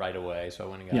needed it right away, so I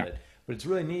went and got Yeah. it. But it's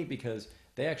really neat because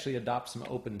they actually adopt some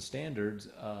open standards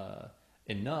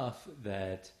enough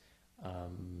that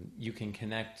you can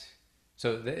connect.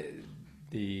 So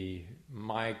the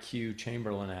MyQ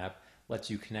Chamberlain app lets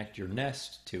you connect your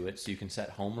Nest to it, so you can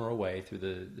set home or away through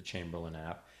the Chamberlain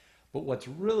app. But what's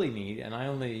really neat, and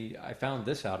I found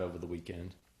this out over the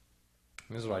weekend,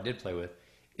 and this is what I did play with,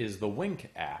 is the Wink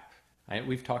app.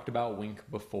 We've talked about Wink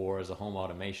before as a home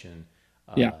automation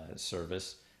Yeah.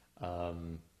 service.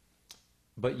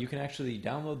 But you can actually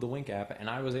download the Wink app, and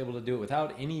I was able to do it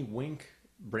without any Wink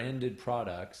branded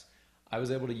products. I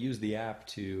was able to use the app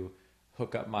to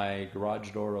hook up my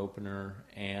garage door opener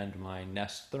and my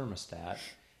Nest thermostat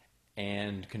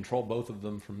and control both of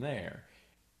them from there.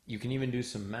 You can even do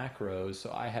some macros.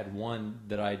 So I had one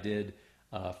that I did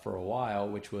for a while,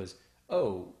 which was,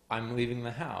 oh, I'm leaving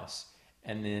the house.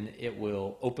 And then it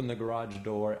will open the garage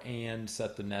door and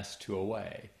set the Nest to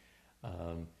away.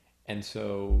 And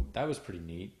so that was pretty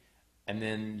neat. And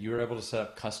then you're able to set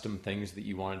up custom things that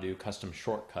you want to do, custom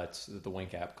shortcuts that the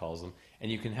Wink app calls them.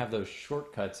 And you can have those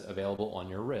shortcuts available on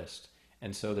your wrist.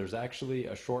 And so there's actually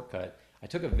a shortcut. I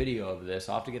took a video of this.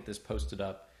 I'll have to get this posted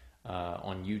up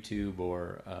on YouTube,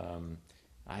 or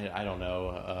I don't know.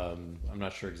 I'm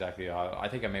not sure exactly how. I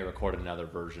think I may record another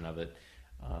version of it.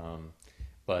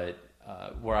 But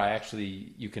where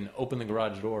you can open the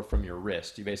garage door from your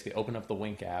wrist. You basically open up the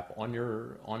Wink app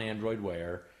on Android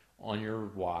Wear, on your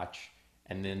watch,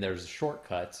 and then there's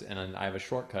shortcuts, and I have a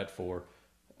shortcut for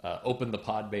open the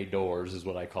pod bay doors is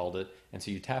what I called it. And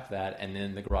so you tap that, and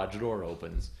then the garage door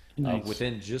opens Nice.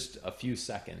 within just a few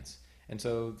seconds. And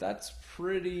so that's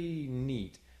pretty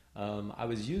neat. I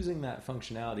was using that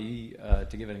functionality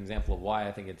to give an example of why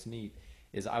I think it's neat.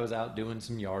 Is I was out doing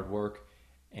some yard work,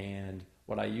 and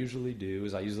what I usually do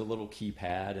is I use a little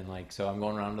keypad, and so I'm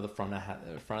going around to the front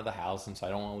of the house, and so I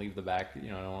don't want to leave the back, I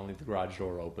don't want to leave the garage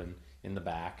door open in the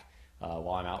back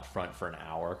while I'm out front for an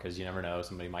hour, because you never know,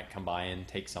 somebody might come by and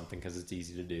take something because it's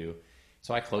easy to do.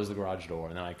 So I close the garage door,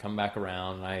 and then I come back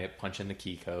around and I punch in the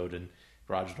key code, and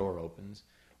garage door opens.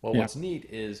 Well, Yeah. what's neat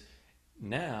is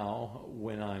now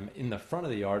when I'm in the front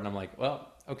of the yard and I'm like,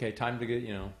 well, okay, time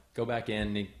to go back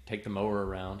in and take the mower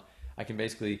around. I can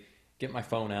basically get my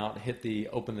phone out,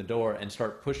 open the door, and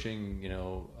start pushing,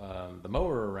 the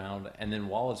mower around. And then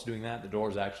while it's doing that, the door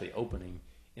is actually opening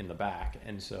in the back.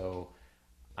 And so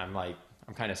I'm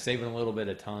kind of saving a little bit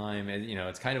of time. And,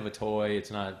 it's kind of a toy. It's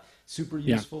not super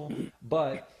Yeah. useful,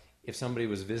 but if somebody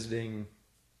was visiting,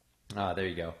 there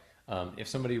you go. If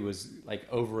somebody was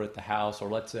over at the house, or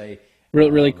let's say,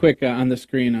 Really quick on the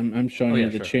screen, I'm showing oh you yeah,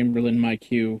 the sure. Chamberlain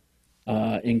MyQ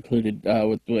included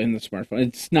in the smartphone.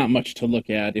 It's not much to look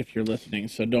at if you're listening,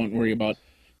 so don't worry about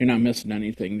you're not missing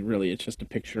anything. Really, it's just a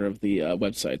picture of the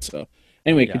website. So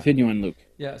anyway, Yeah. continue on, Luke.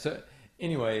 Yeah. So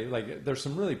anyway, there's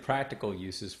some really practical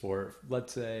uses for it.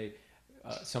 Let's say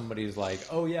somebody's like,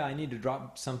 "Oh yeah, I need to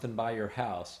drop something by your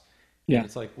house," and Yeah.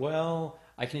 it's like, "Well,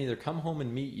 I can either come home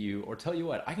and meet you, or tell you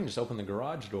what, I can just open the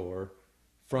garage door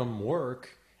from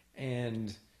work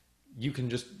and you can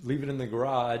just leave it in the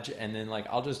garage, and then like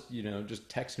I'll just just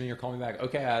text me or call me back.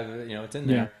 Okay, it's in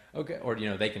Yeah. there. Okay, or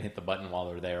they can hit the button while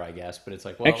they're there, I guess. But it's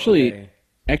like, well, Actually, okay,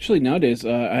 actually nowadays,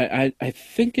 I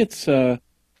think it's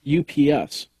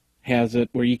UPS has it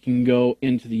where you can go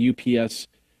into the UPS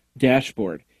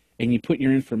dashboard and you put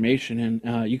your information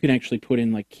in. You can actually put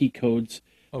in like key codes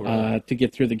oh really? to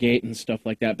get through the gate and stuff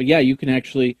like that. But yeah, you can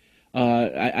actually.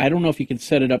 I don't know if you can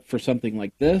set it up for something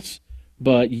like this,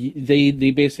 but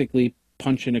they basically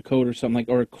punch in a code or something like,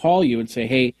 or call you and say,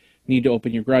 "Hey, need to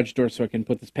open your garage door so I can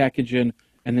put this package in,"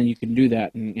 and then you can do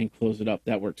that and close it up.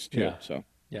 That works too. Yeah. So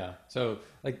Yeah. So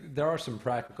like there are some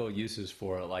practical uses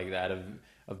for it like that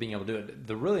of being able to do it.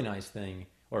 The really nice thing,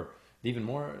 or even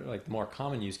more like the more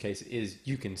common use case, is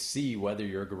you can see whether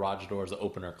your garage door is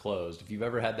open or closed. If you've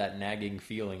ever had that nagging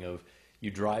feeling of you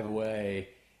drive away,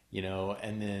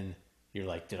 and then you're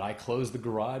like, did I close the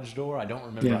garage door? I don't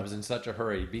remember. I yeah, was in such a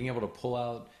hurry. Being able to pull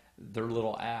out their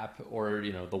little app, or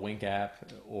the Wink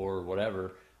app or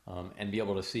whatever, and be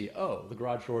able to see, oh, the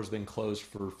garage door has been closed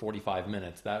for 45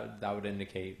 minutes. That would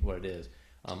indicate what it is.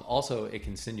 Also, it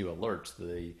can send you alerts.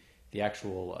 The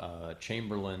actual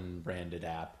Chamberlain branded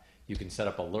app, you can set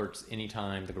up alerts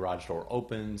anytime the garage door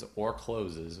opens or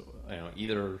closes,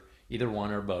 either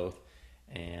one or both,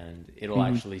 and it'll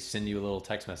hmm actually send you a little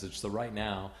text message. So right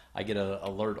now, I get an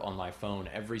alert on my phone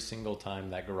every single time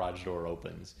that garage door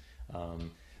opens,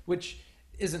 which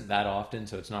isn't that often,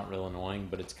 so it's not real annoying,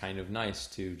 but it's kind of nice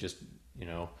to just, you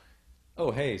know,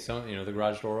 oh hey, so the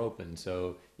garage door opened,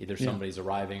 so either yeah. somebody's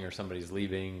arriving or somebody's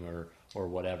leaving or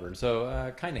whatever, and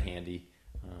so kind of handy.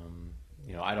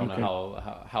 I don't know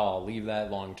Okay. how I'll leave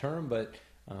that long term, but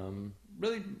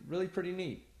really really pretty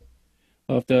neat.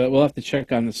 We'll have to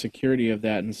check on the security of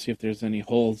that and see if there's any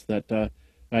holes that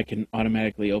I can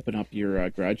automatically open up your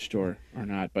garage door or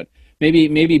not. But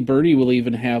maybe Birdie will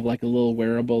even have like a little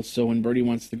wearable, so when Birdie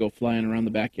wants to go flying around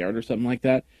the backyard or something like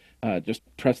that, just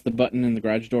press the button and the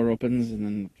garage door opens, and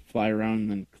then fly around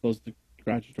and then close the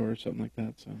garage door or something like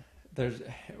that. So There's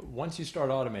Once you start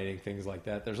automating things like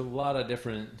that, there's a lot of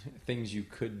different things you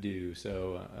could do.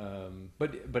 So,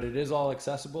 but it is all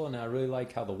accessible, and I really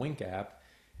like how the Wink app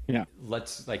yeah,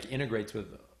 lets like integrates with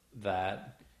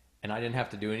that, and I didn't have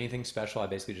to do anything special. I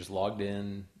basically just logged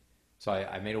in. So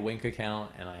I made a Wink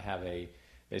account, and I have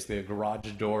basically a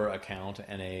garage door account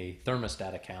and a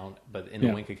thermostat account. But in the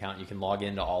yeah, Wink account, you can log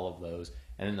into all of those,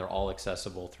 and then they're all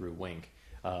accessible through Wink.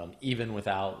 Even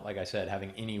without, like I said,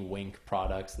 having any Wink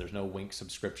products, there's no Wink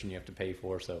subscription you have to pay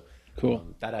for. So cool.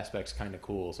 that aspect's kind of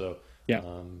cool. So Yeah,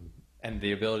 and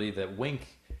the ability that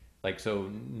Wink, like so,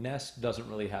 Nest doesn't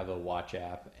really have a watch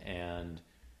app, and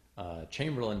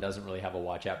Chamberlain doesn't really have a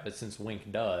watch app. But since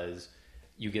Wink does,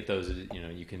 you get those.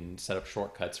 You can set up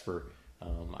shortcuts for.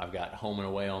 I've got home and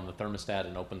away on the thermostat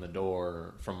and open the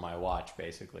door from my watch,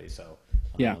 basically. So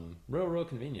yeah. real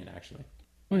convenient, actually.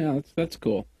 Oh yeah, that's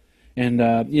cool. And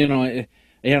I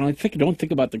think don't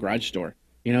think about the garage door.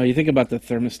 You think about the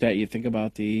thermostat, you think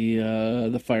about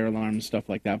the fire alarm stuff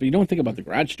like that, but you don't think about the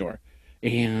garage door.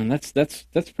 And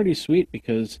that's pretty sweet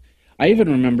because I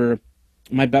even remember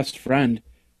my best friend.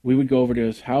 We would go over to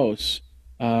his house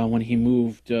when he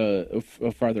moved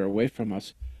farther away from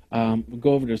us. We'd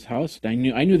go over to his house,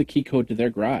 and I knew the key code to their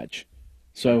garage,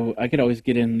 so I could always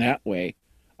get in that way.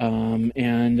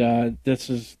 And this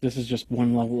is just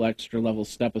one extra level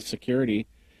step of security,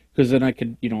 because then I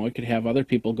could have other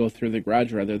people go through the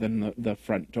garage rather than the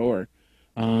front door.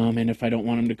 And if I don't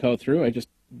want them to go through, I just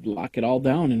lock it all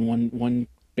down in one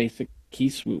basic key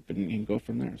swoop and go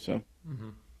from there. So, Hmm.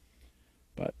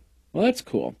 but well, that's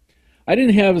cool. I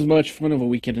didn't have as much fun of a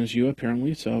weekend as you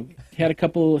apparently, so had a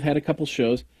couple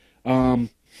shows. Um,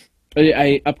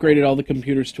 I upgraded all the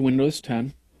computers to Windows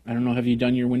 10. I don't know. Have you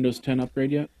done your Windows 10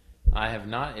 upgrade yet? I have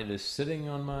not. It is sitting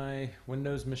on my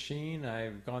Windows machine.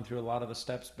 I've gone through a lot of the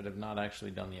steps, but have not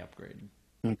actually done the upgrade.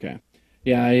 Okay.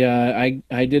 Yeah,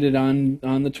 I did it on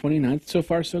the 29th. So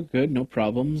far, so good. No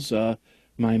problems.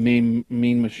 My main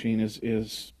machine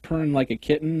is purring like a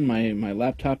kitten. My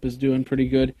laptop is doing pretty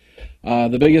good.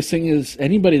 The biggest thing is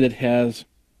anybody that has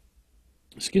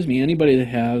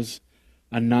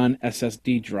a non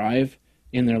SSD drive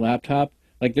in their laptop.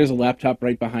 Like there's a laptop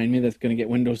right behind me that's going to get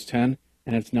Windows 10,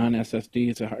 and it's non SSD.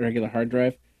 It's a regular hard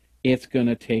drive. It's going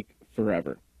to take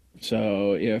forever.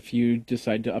 So if you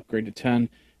decide to upgrade to 10,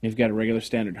 you've got a regular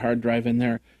standard hard drive in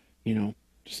there,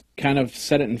 just kind of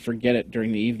set it and forget it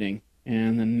during the evening,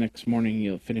 and then next morning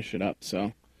you'll finish it up.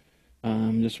 So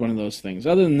just one of those things.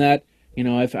 Other than that,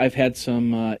 I've had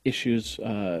some issues,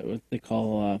 what they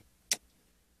call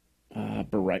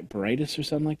baritis or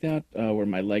something like that, where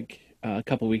my leg a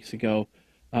couple weeks ago,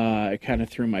 It kind of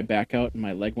threw my back out and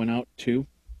my leg went out too.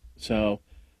 So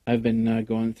I've been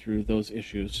going through those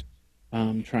issues,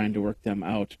 trying to work them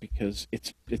out because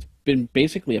it's been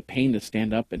basically a pain to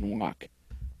stand up and walk,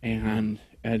 and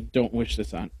I don't wish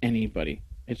this on anybody.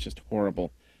 It's just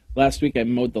horrible. Last week I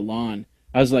mowed the lawn.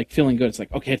 I was like feeling good. It's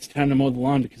like, okay, it's time to mow the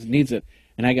lawn because it needs it.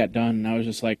 And I got done and I was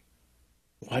just like,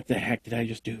 what the heck did I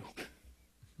just do?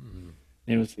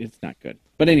 It's not good.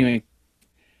 But anyway,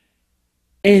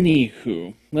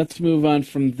 anywho, let's move on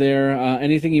from there.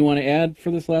 Anything you want to add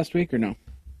for this last week or no?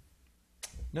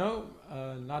 No,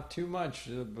 not too much,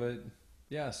 but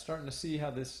yeah, starting to see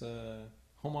how this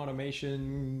home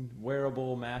automation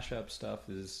wearable mashup stuff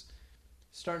is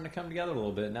starting to come together a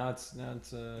little bit. Now it's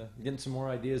getting some more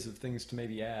ideas of things to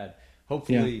maybe add.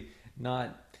 Hopefully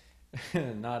not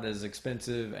not as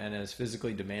expensive and as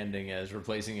physically demanding as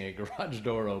replacing a garage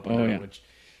door opener, which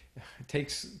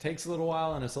takes a little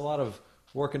while, and it's a lot of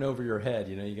working over your head.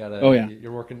 You know, you gotta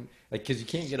you're working like because you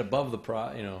can't get above the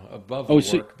above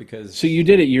the work because. So you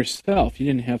did it yourself. You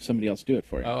didn't have somebody else do it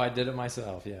for you. Oh, I did it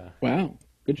myself. Yeah. Wow,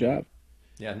 good job.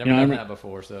 Yeah, never done that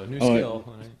before, so new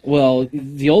skill. Well,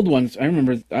 the old ones, I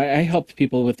remember I helped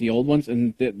people with the old ones,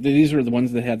 and these were the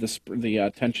ones that had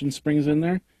the tension springs in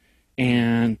there,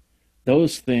 and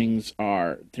those things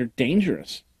they're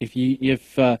dangerous if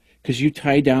because you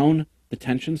tie down the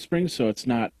tension springs so it's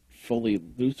not fully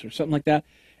loose or something like that,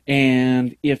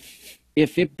 and if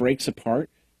it breaks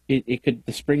apart, the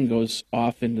spring goes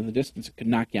off into the distance. It could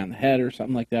knock you on the head or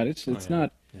something like that. It's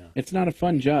not a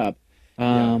fun job.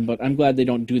 But I'm glad they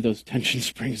don't do those tension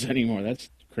springs anymore.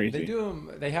 That's crazy. They do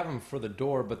them. They have them for the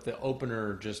door, but the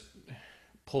opener just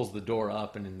pulls the door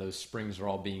up, and then those springs are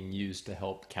all being used to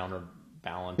help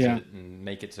counterbalance it and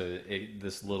make it so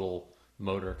this little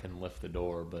motor can lift the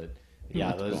door. But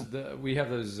yeah, we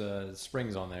have those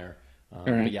springs on there.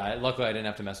 Right. But yeah, luckily I didn't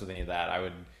have to mess with any of that.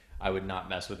 I would not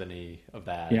mess with any of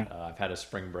that. Yeah. I've had a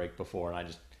spring break before, and I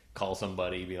just call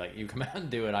somebody, be like, "You come out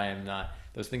and do it." I am not.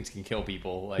 Those things can kill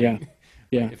people. Like,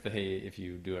 if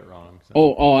you do it wrong. So.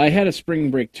 Oh, I had a spring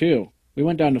break too. We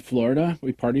went down to Florida.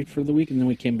 We partied for the week, and then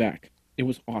we came back. It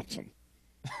was awesome.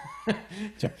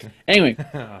 So, anyway,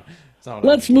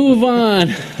 let's move on.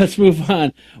 Let's move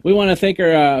on. We want to thank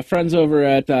our friends over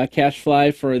at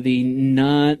CashFly for the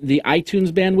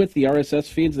iTunes bandwidth, the RSS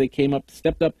feeds. They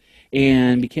stepped up,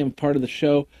 and became a part of the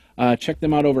show. Check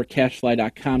them out over at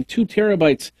cashfly.com. 2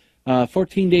 terabytes,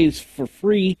 14 days for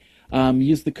free.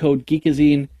 Use the code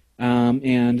Geekazine.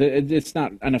 And it's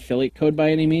not an affiliate code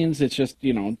by any means. It's just,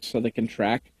 so they can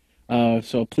track.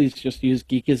 So please just use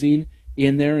Geekazine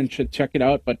in there and check it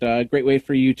out. But a great way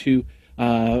for you to,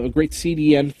 a great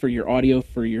CDN for your audio,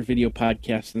 for your video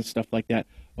podcasts and stuff like that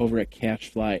over at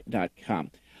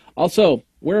cashfly.com. Also,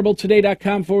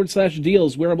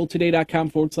 wearabletoday.com/deals,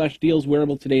 wearabletoday.com/deals,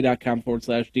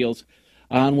 wearabletoday.com/deals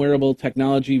on wearable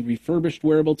technology, refurbished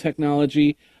wearable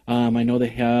technology. I know they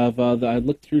have, I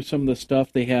looked through some of the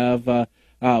stuff. They have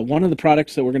one of the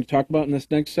products that we're going to talk about in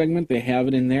this next segment. They have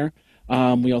it in there.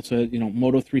 We also,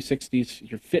 Moto 360s,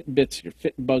 your Fitbits, your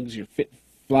Fitbugs, your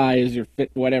Fitflies, your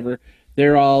Fit whatever.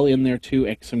 They're all in there too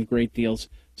at some great deals.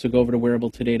 So go over to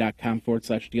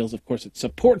wearabletoday.com/deals. Of course, it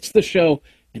supports the show,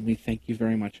 and we thank you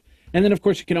very much. And then, of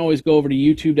course, you can always go over to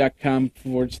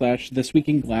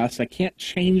youtube.com/thisweekinglass. I can't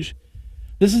change.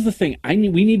 This is the thing.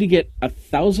 We need to get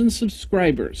 1,000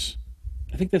 subscribers.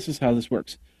 I think this is how this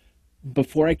works.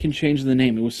 Before I can change the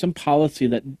name. It was some policy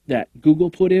that Google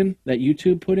put in, that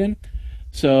YouTube put in.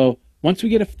 So once we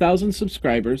get 1,000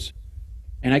 subscribers,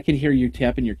 and I can hear you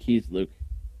tapping your keys, Luke.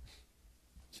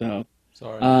 So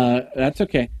sorry. That's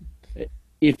okay.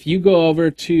 If you go over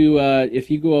to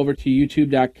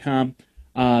youtube.com,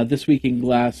 This Week in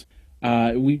Glass,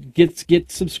 we get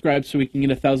subscribed so we can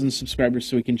get 1,000 subscribers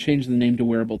so we can change the name to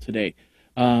Wearable Today.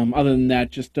 Other than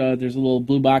that, just there's a little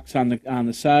blue box on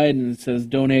the side and it says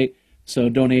donate. So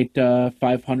donate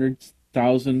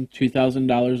 $500,000,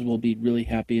 $2,000. We'll be really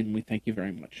happy and we thank you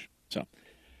very much. So,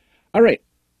 all right.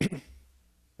 I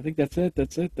think that's it.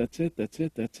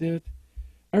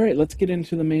 All right, let's get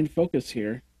into the main focus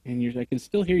here. And I can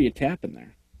still hear you tapping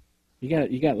there. You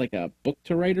got like a book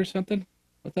to write or something?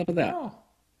 What's up with that? Oh.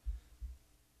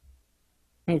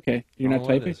 Okay, you're not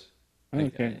typing?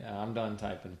 Okay. Yeah, I'm done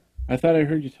typing. I thought I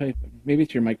heard you typing. Maybe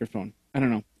it's your microphone. I don't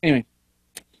know. Anyway,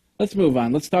 let's move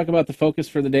on. Let's talk about the focus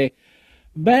for the day.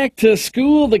 Back to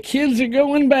school. The kids are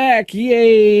going back.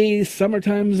 Yay!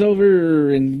 Summertime's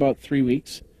over in about 3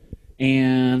 weeks,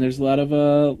 and there's a lot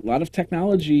of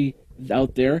technology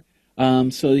out there.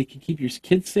 So you can keep your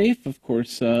kids safe, of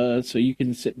course. So you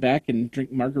can sit back and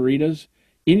drink margaritas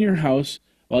in your house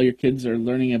while your kids are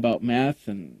learning about math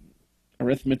and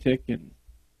arithmetic and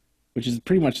which is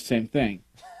pretty much the same thing.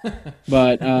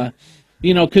 But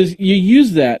because you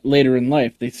use that later in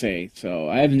life, they say. So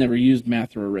I've never used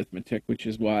math or arithmetic, which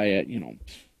is why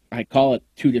I call it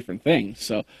two different things.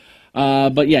 So,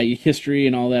 but yeah, history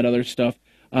and all that other stuff.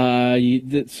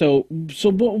 Basically,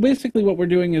 what we're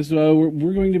doing is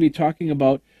we're going to be talking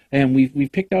about, and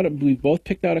we've both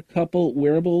picked out a couple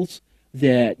wearables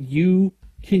that you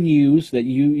can use, that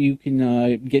you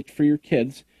can get for your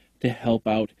kids to help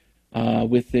out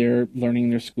with their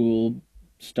learning their school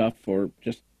stuff, or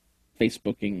just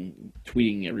Facebooking,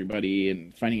 tweeting everybody,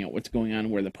 and finding out what's going on,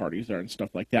 where the parties are, and stuff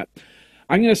like that.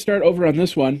 I'm going to start over on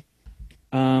this one.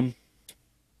 Where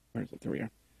is it? There we are.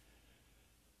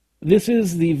 This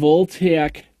is the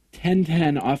Weartech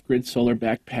 1010 off-grid solar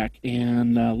backpack,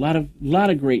 and a lot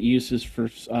of great uses for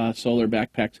solar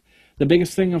backpacks. The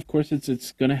biggest thing, of course, is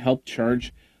it's going to help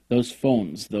charge those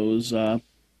phones, those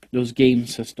game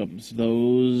systems,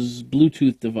 those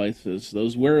Bluetooth devices,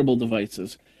 those wearable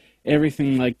devices,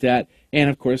 everything like that. And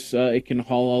of course, it can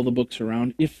haul all the books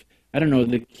around. If I don't know,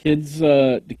 the kids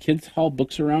haul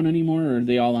books around anymore, or are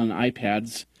they all on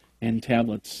iPads and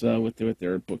tablets with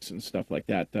their books and stuff like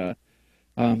that?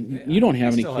 You don't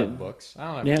have any still kids. Have books.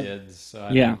 I don't have kids, so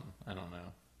I don't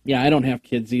know. Yeah, I don't have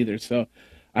kids either, so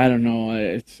I don't know.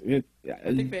 I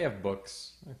think they have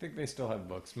books. I think they still have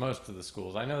books. Most of the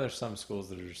schools. I know there's some schools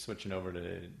that are switching over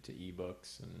to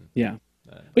ebooks and yeah.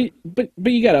 But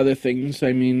you got other things.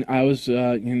 I mean, I was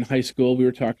in high school. We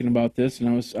were talking about this, and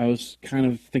I was kind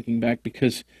of thinking back,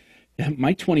 because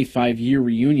my 25-year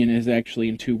reunion is actually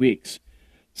in 2 weeks.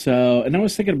 So, and I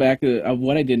was thinking back of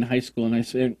what I did in high school, and I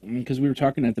said, because we were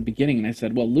talking at the beginning, and I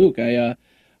said, well, Luke,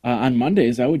 on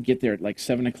Mondays I would get there at like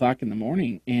 7 o'clock in the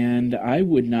morning, and I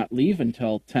would not leave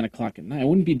until 10 o'clock at night. I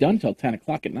wouldn't be done till 10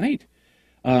 o'clock at night,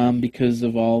 because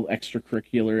of all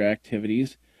extracurricular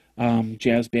activities.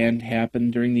 Jazz band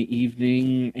happened during the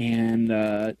evening, and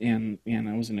I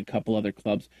was in a couple other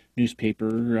clubs.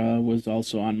 Newspaper was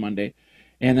also on Monday.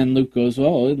 And then Luke goes,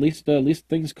 well, at least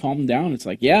things calmed down. It's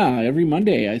like, yeah, every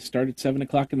Monday I start at 7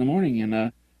 o'clock in the morning, and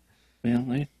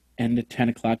I end at 10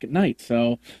 o'clock at night.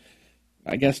 So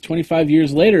I guess 25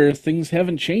 years later, things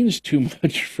haven't changed too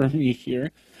much for me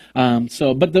here.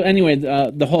 Anyway,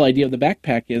 the whole idea of the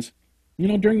backpack is,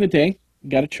 during the day, you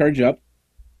got to charge up.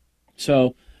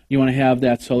 So you want to have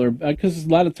that solar, because a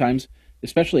lot of times,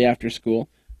 especially after school,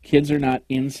 kids are not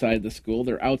inside the school;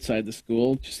 they're outside the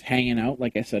school, just hanging out.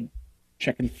 Like I said,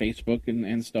 checking Facebook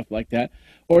and stuff like that.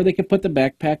 Or they could put the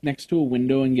backpack next to a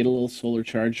window and get a little solar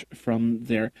charge from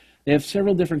there. They have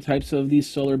several different types of these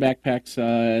solar backpacks.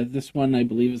 This one, I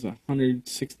believe, is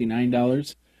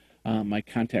 $169. My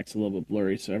contact's a little bit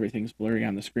blurry, so everything's blurry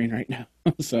on the screen right now.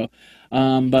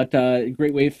 But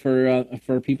great way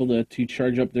for people to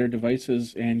charge up their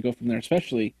devices and go from there,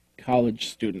 especially college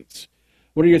students.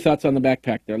 What are your thoughts on the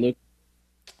backpack there, Luke?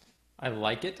 I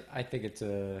like it. I think it's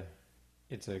a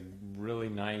really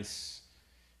nice,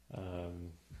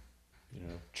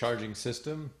 charging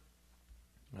system.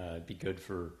 It'd be good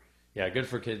for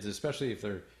kids, especially if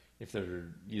they're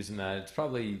using that. It's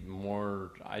probably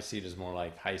more, I see it as more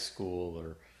like high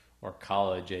school or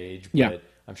college age, but yeah.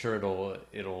 I'm sure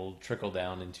it'll trickle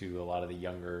down into a lot of the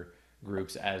younger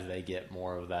groups as they get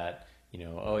more of that,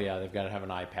 they've got to have an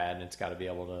iPad and it's got to be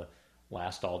able to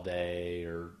last all day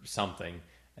or something.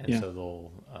 And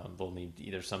so they'll need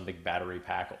either some big battery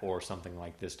pack or something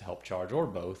like this to help charge, or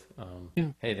both.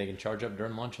 Hey, they can charge up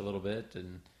during lunch a little bit,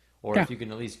 or if you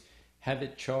can at least have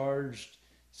it charged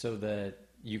so that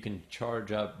you can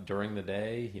charge up during the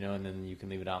day, and then you can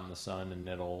leave it out in the sun and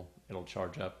it'll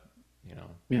charge up,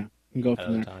 Yeah, and go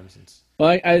from there. Times.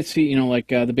 Well, I see,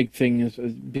 the big thing is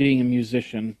being a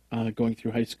musician, going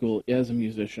through high school as a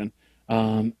musician.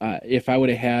 If I would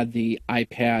have had the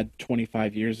iPad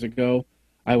 25 years ago,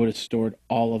 I would have stored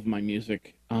all of my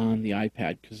music on the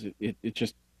iPad, because it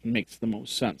just makes the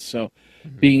most sense. So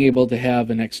being able to have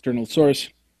an external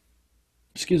source,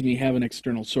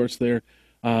 there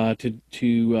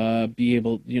to be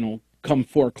able, come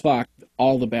 4 o'clock,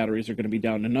 all the batteries are going to be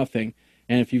down to nothing.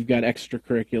 And if you've got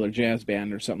extracurricular jazz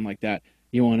band or something like that,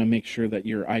 you want to make sure that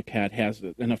your iPad has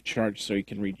enough charge so you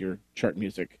can read your chart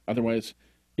music. Otherwise,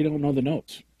 you don't know the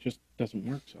notes. It just doesn't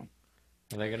work. So.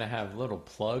 Are they going to have little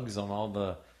plugs on all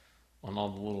the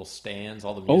little stands,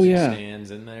 all the music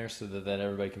stands in there, so that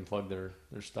everybody can plug their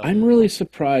stuff? I'm really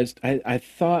surprised.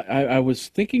 I was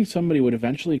thinking somebody would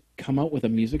eventually come out with a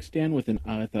music stand with a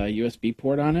USB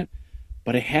port on it,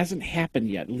 but it hasn't happened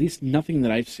yet. At least nothing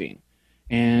that I've seen.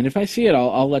 And if I see it,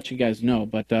 I'll let you guys know.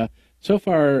 But so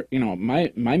far,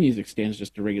 my music stand is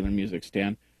just a regular music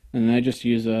stand. And I just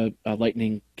use a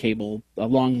lightning cable, a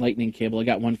long lightning cable. I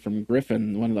got one from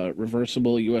Griffin, one of the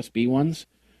reversible USB ones.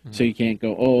 So Hmm. you can't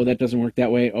go, oh, that doesn't work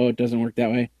that way. Oh, it doesn't work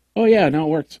that way. Oh yeah, no, it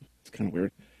works. It's kind of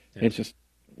weird. Yeah.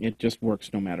 It just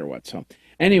works no matter what. So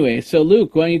anyway, so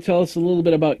Luke, why don't you tell us a little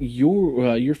bit about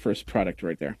your first product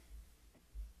right there?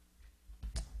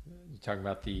 You talking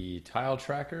about the tile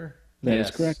tracker? That is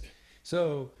Yes. correct.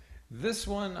 So this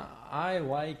one I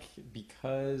like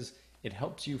because it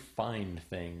helps you find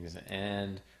things.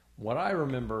 And what I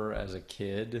remember as a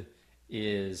kid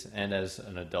is, and as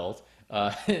an adult,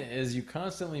 is you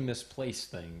constantly misplace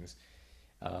things.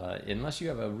 Unless you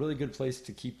have a really good place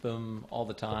to keep them all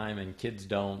the time, and kids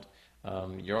don't,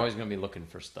 you're always going to be looking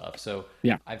for stuff. So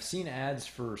Yeah. I've seen ads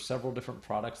for several different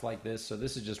products like this. So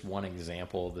this is just one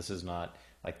example. This is not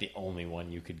like the only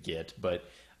one you could get, but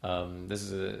this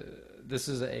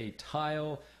is a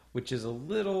tile which is a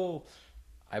little,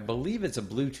 I believe it's a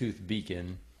Bluetooth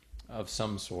beacon of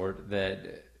some sort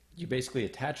that you basically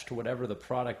attach to whatever the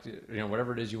product,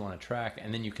 whatever it is you want to track,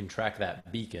 and then you can track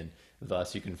that beacon.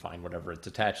 Thus, you can find whatever it's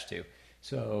attached to.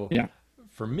 So, Yeah.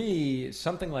 for me,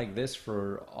 something like this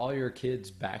for all your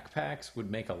kids' backpacks would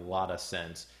make a lot of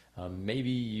sense. Maybe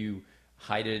you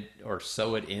hide it or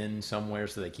sew it in somewhere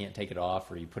so they can't take it off,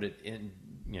 or you put it in,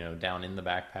 down in the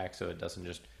backpack so it doesn't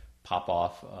just pop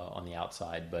off on the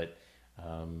outside. But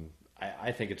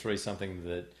I think it's really something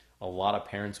that a lot of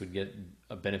parents would get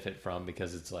a benefit from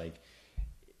because it's like,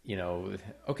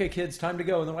 okay, kids, time to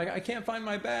go. And they're like, I can't find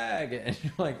my bag. And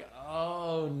you're like,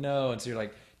 oh no. And so you're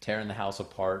like tearing the house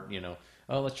apart,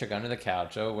 Oh, let's check under the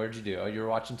couch. Oh, where'd you do? Oh, you're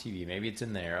watching TV. Maybe it's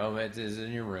in there. Oh, is it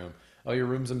in your room? Oh, your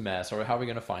room's a mess. Or how are we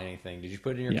going to find anything? Did you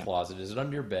put it in your Yeah. closet? Is it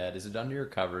under your bed? Is it under your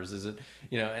covers? Is it,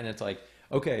 and it's like,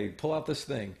 okay, pull out this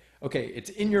thing. Okay, it's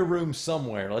in your room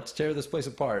somewhere. Let's tear this place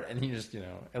apart. And you just,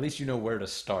 at least you know where to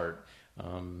start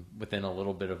within a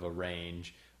little bit of a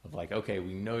range of like, okay,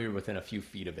 we know you're within a few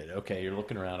feet of it. Okay, you're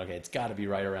looking around. Okay, it's got to be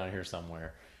right around here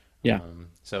somewhere. Yeah.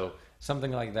 So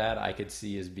something like that I could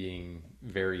see as being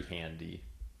very handy.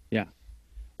 Yeah.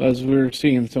 As we're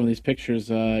seeing in some of these pictures,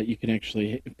 you can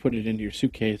actually put it into your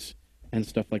suitcase and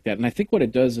stuff like that. And I think what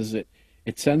it does is it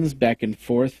sends back and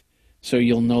forth, so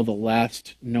you'll know the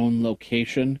last known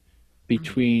location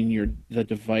between the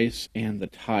device and the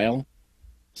tile.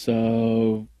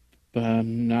 So, but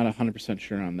I'm not 100%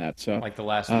 sure on that. So, Like the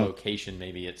last uh, location,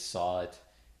 maybe it saw it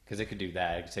because it could do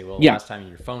that. It could say, well, the yeah, last time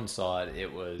your phone saw it,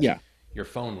 it was yeah, your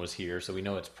phone was here, so we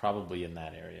know it's probably in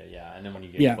that area. Yeah, and then when you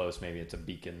get yeah, close, maybe it's a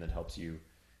beacon that helps you,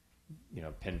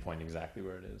 pinpoint exactly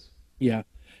where it is. yeah.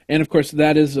 And of course,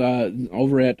 that is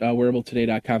over at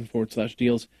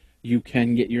wearabletoday.com/deals. You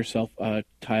can get yourself a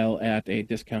tile at a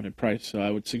discounted price. So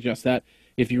I would suggest that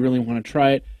if you really want to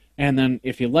try it. And then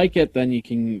if you like it, then you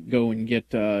can go and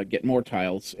get more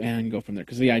tiles and go from there.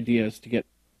 Because the idea is to get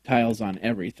tiles on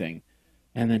everything,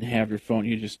 and then have your phone.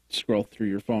 You just scroll through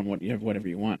your phone, you have whatever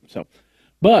you want. So,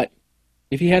 but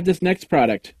if you had this next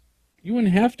product, you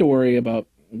wouldn't have to worry about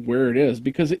where it is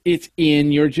because it's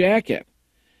in your jacket.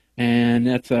 And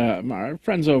that's our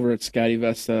friends over at Scotty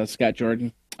Vest, Scott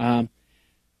Jordan.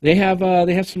 They have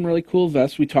some really cool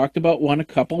vests. We talked about one a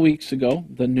couple weeks ago,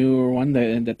 the newer one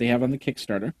that they have on the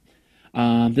Kickstarter.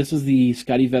 This is the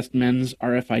Scotty Vest Men's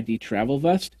RFID Travel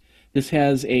Vest. This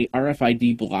has a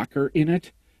RFID blocker in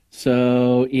it,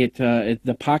 so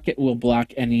the pocket will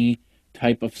block any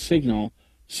type of signal,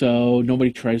 so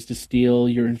nobody tries to steal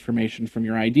your information from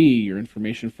your ID, your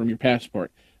information from your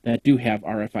passport that do have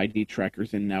RFID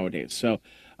trackers in nowadays. So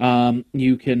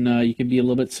you can be a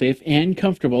little bit safe and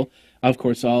comfortable. Of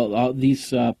course, all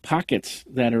these pockets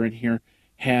that are in here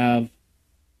have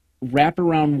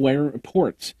wraparound wire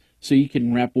ports, so you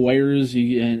can wrap wires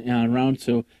around,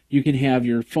 so you can have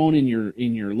your phone in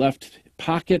your left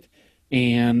pocket,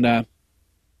 and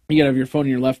you gotta have your phone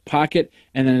in your left pocket,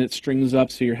 and then it strings up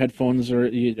so your headphones are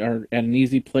at an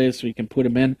easy place, so you can put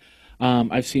them in.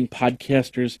 I've seen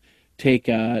podcasters take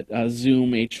a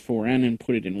Zoom H4n and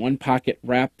put it in one pocket,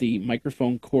 wrap the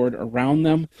microphone cord around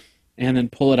them, and then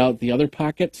pull it out the other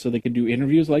pocket so they can do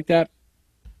interviews like that.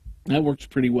 That works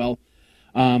pretty well.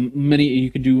 Many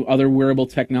you could do other wearable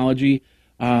technology.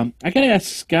 I gotta ask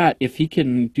Scott if he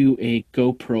can do a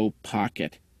GoPro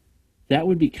Pocket. That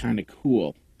would be kind of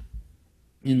cool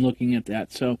in looking at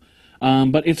that. So,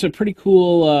 but it's a pretty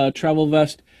cool travel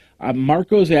vest.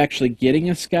 Marco's actually getting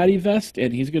a Scotty vest,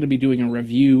 and he's going to be doing a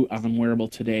review on Wearable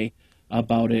today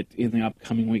about it in the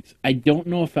upcoming weeks. I don't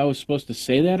know if I was supposed to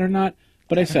say that or not,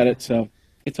 but I said it, so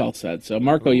it's all said. So,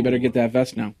 Marco, you better Ooh, get that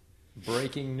vest now.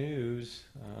 breaking news.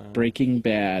 Breaking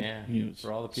bad Yeah, news.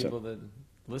 for all the So, people that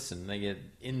listen, they get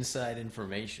inside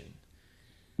information.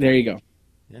 there you go.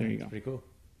 Yeah, There you it's go. pretty cool.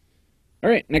 All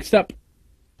right, next up.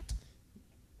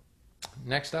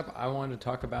 Next up, I want to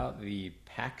talk about the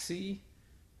Paxi.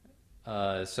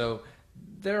 So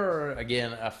there are,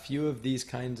 again, a few of these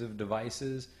kinds of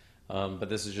devices, but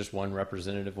this is just one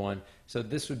representative one. So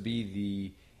this would be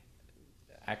the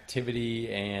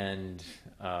activity and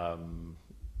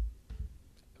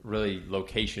really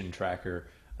location tracker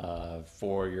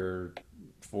for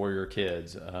your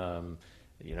kids.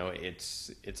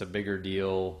 It's a bigger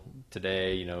deal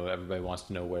today. Everybody wants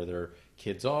to know where their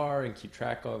kids are and keep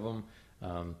track of them.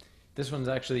 This one's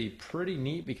actually pretty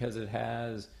neat because it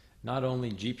has not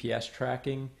only GPS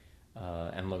tracking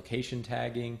and location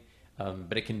tagging,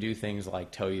 but it can do things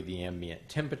like tell you the ambient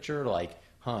temperature, like,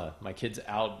 my kid's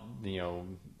out,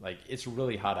 like it's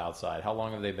really hot outside. How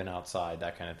long have they been outside?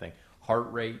 That kind of thing.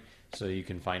 Heart rate, so you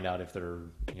can find out if they're,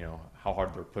 how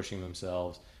hard they're pushing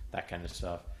themselves, that kind of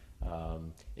stuff.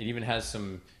 It even has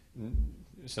some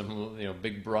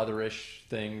Big Brother-ish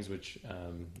things, which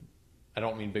I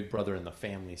don't mean Big Brother in the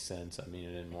family sense. I mean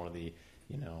it in more the,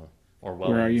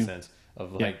 Orwellian sense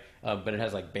of like, but it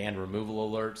has like band removal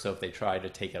alert. So if they try to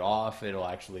take it off, it'll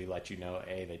actually let you know,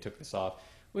 hey, they took this off,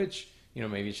 which,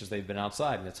 maybe it's just they've been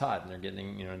outside and it's hot and they're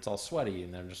getting, it's all sweaty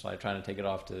and they're just like trying to take it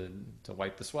off to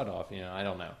wipe the sweat off. I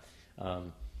don't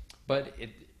know. But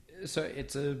it's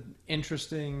a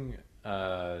interesting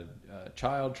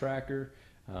child tracker,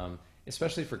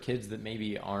 especially for kids that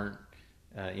maybe aren't,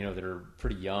 that are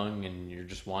pretty young and you're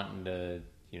just wanting to,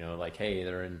 like, hey,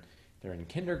 they're in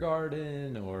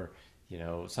kindergarten or,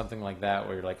 something like that,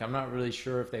 where you're like, I'm not really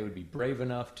sure if they would be brave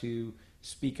enough to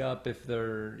speak up if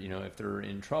they're, if they're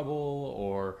in trouble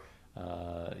or,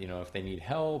 if they need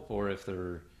help or if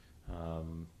they're,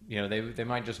 they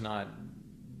might just not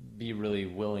be really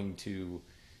willing to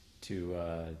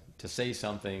say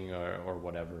something or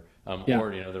whatever. Yeah.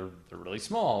 Or, they're really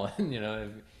small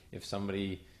and, if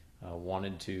somebody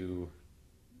wanted to,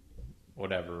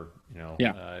 whatever,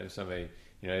 Yeah. if somebody,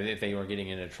 if they were getting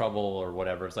into trouble or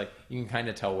whatever, it's like you can kind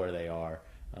of tell where they are.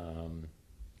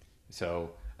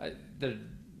 So I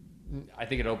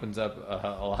think it opens up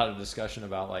a lot of discussion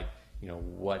about like,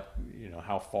 what,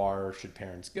 how far should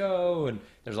parents go, and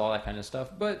there's all that kind of stuff.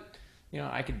 But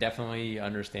I could definitely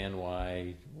understand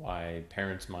why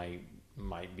parents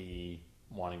might be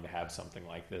wanting to have something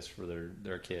like this for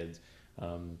their kids.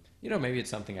 Maybe it's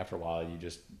something after a while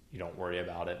you don't worry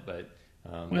about it, but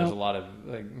there's a lot of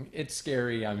like, it's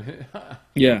scary.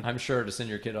 Yeah. I'm sure, to send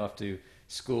your kid off to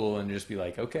school and just be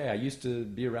like, okay, I used to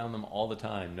be around them all the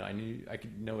time. I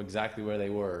could know exactly where they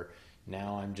were.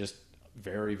 Now I'm just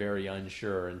very, very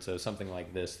unsure. And so something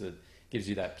like this that gives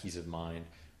you that peace of mind.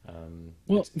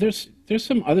 Well, there's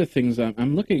some other things.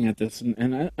 I'm looking at this,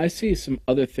 and I see some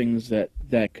other things that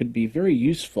could be very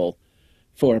useful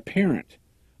for a parent.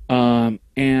 And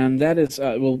that is,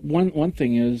 one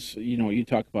thing is, you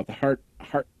talk about the heart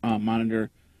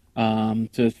monitor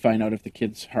to find out if the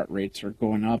kids' heart rates are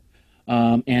going up,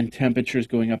 and temperatures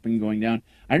going up and going down.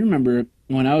 I remember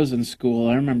when I was in school,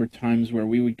 I remember times where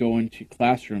we would go into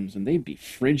classrooms and they'd be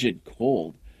frigid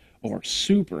cold or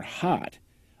super hot.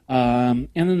 And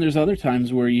then there's other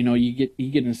times where you get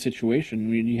in a situation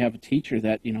where you have a teacher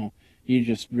that you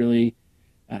just really,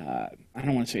 I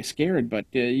don't want to say scared, but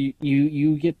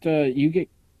you get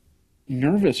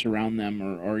nervous around them,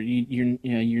 or you're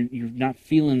not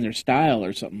feeling their style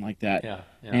or something like that. Yeah,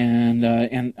 yeah.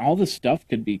 And all this stuff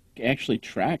could be actually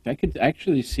tracked. I could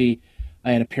actually see.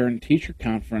 I had a parent teacher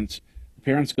conference. The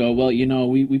parents go, well,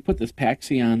 we put this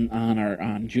Paxi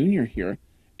on Junior here,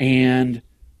 and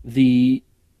the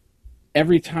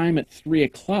every time at 3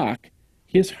 o'clock,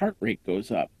 his heart rate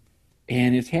goes up,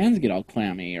 and his hands get all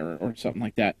clammy or something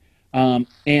like that.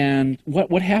 And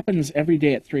what happens every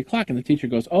day at 3 o'clock? And the teacher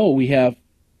goes, "Oh, we have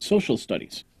social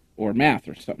studies or math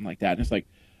or something like that." And it's like,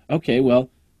 okay, well,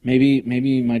 maybe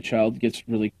my child gets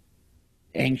really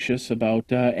anxious about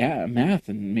math,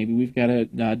 and maybe we've got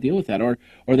to deal with that. Or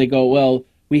they go, well,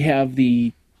 we have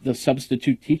the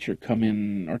substitute teacher come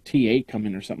in, or TA come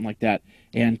in or something like that,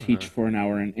 and teach for an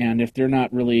hour. And if they're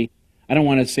not really, I don't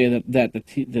want to say that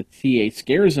the TA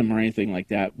scares them or anything like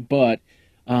that, but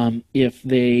if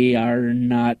they are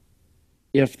not,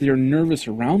 if they're nervous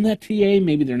around that TA,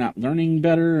 maybe they're not learning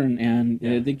better, and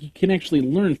they can actually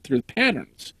learn through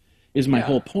patterns. Is my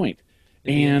whole point.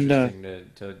 It'd be And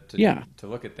interesting to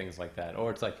look at things like that.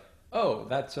 Or it's like, oh,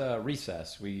 that's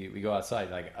recess. We go outside.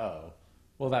 Like, oh,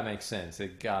 well, that makes sense.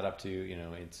 It got up to,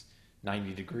 it's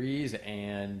 90 degrees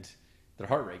and their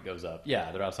heart rate goes up.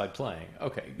 Yeah, they're outside playing.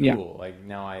 Okay, cool. Yeah. Like,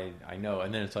 now I know.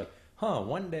 And then it's like,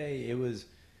 one day it was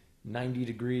 90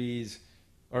 degrees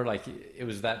or like it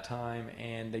was that time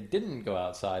and they didn't go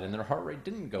outside and their heart rate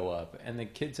didn't go up, and the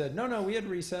kid said, no, we had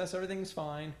recess, everything's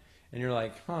fine. And you're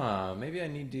like, maybe I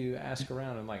need to ask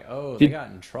around. I'm like, oh, they got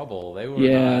in trouble. They were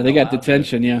Yeah, not they got allowed to.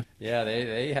 detention. Yeah, Yeah,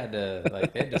 they had to,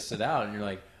 like, they had to sit out. And you're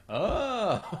like,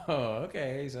 oh,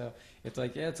 okay. So it's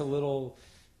like, yeah, it's a little,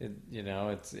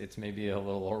 it's maybe a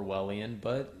little Orwellian,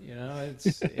 but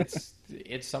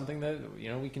it's something that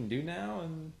we can do now.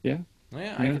 And yeah,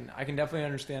 yeah, I can definitely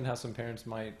understand how some parents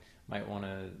might want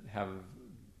to have,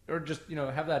 or just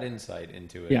have that insight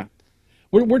into it. yeah.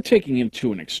 We're taking it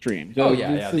to an extreme. Oh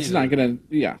yeah. It's not gonna.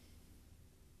 Yeah.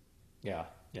 Yeah,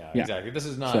 exactly. This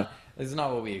is not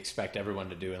what we expect everyone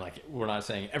to do, and like we're not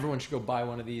saying everyone should go buy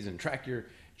one of these and track your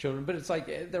children, but it's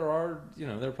like there are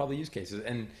probably use cases,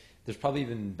 and there's probably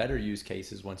even better use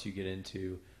cases once you get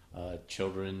into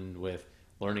children with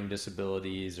learning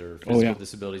disabilities or physical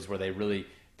disabilities where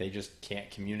they just can't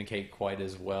communicate quite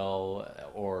as well,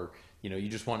 or you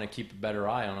just want to keep a better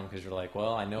eye on them because you're like,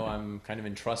 well, I know I'm kind of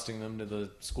entrusting them to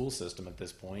the school system at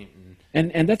this point.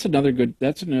 And that's another good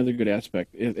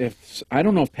aspect. If I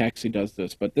don't know if Paxi does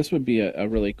this, but this would be a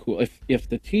really cool if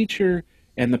the teacher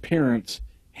and the parents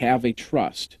have a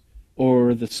trust,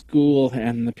 or the school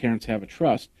and the parents have a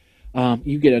trust,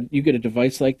 you get a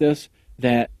device like this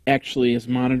that actually is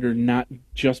monitored not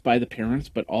just by the parents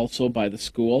but also by the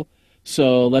school.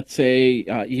 So let's say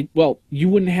you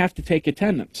wouldn't have to take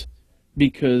attendance,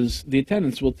 because the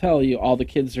attendance will tell you all the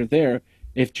kids are there.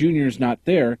 If Junior's not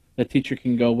there, the teacher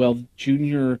can go, well,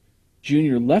 Junior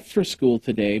left for school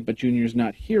today, but Junior's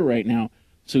not here right now,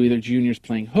 so either Junior's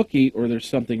playing hooky or there's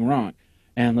something wrong,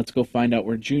 and let's go find out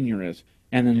where Junior is.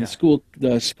 And then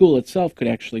the school itself could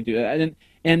actually do that,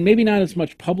 and maybe not as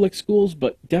much public schools,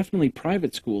 but definitely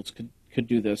private schools could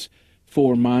do this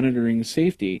for monitoring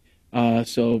safety.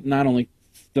 So not only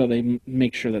do they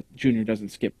make sure that Junior doesn't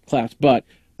skip class, but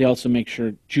they also make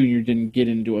sure Junior didn't get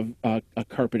into a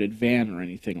carpeted van or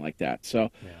anything like that.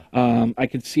 So I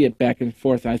could see it back and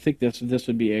forth. I think this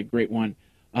would be a great one.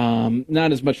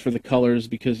 Not as much for the colors,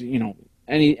 because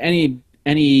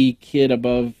any kid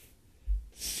above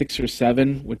 6 or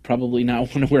 7 would probably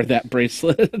not want to wear that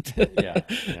bracelet.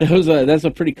 That's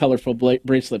a pretty colorful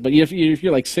bracelet. But if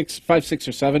you're like 5, 6,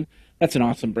 or 7, that's an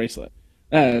awesome bracelet.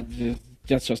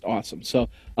 That's just awesome. So,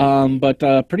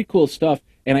 but pretty cool stuff.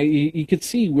 And you could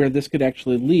see where this could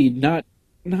actually lead. Not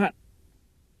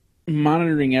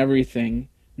monitoring everything,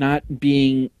 not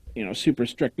being super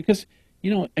strict, because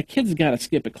a kid's got to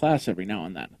skip a class every now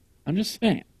and then. I'm just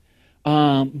saying.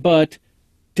 But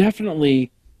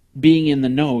definitely being in the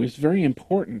know is very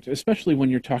important, especially when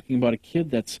you're talking about a kid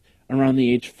that's around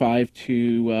the age 5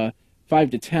 to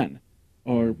 10,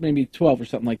 or maybe 12 or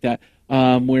something like that.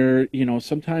 Where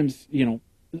sometimes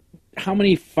how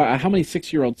many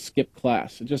 6-year-olds skip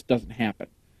class? It just doesn't happen.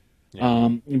 Yeah.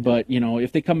 But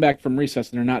if they come back from recess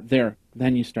and they're not there,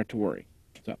 then you start to worry.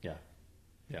 So. Yeah,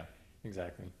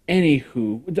 exactly.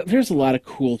 Anywho, there's a lot of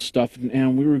cool stuff,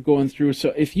 and we were going through. So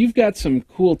if you've got some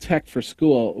cool tech for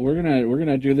school, we're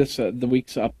gonna do this the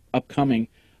weeks upcoming.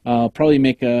 Probably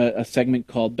make a segment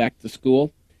called Back to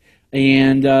School.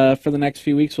 And for the next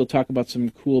few weeks, we'll talk about some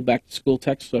cool back-to-school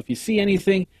tech. So if you see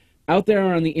anything out there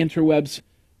on the interwebs,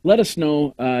 let us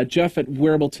know. Jeff at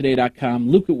wearabletoday.com,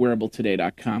 Luke at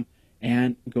wearabletoday.com,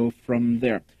 and go from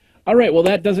there. All right, well,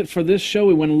 that does it for this show.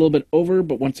 We went a little bit over,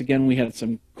 but once again, we had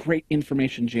some great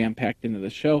information jam-packed into the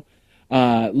show.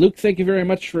 Luke, thank you very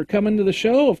much for coming to the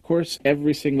show. Of course,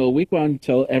 every single week, why don't you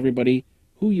tell everybody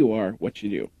who you are, what you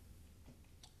do.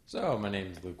 So my name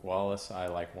is Luke Wallace. I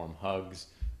like warm hugs.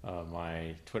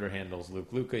 My Twitter handle is Luke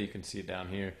Luca. You can see it down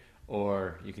here.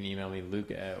 Or you can email me,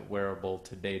 Luke at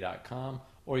wearabletoday.com.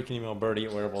 Or you can email Birdie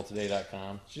at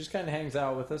wearabletoday.com. She just kind of hangs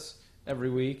out with us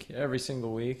every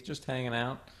single week, just hanging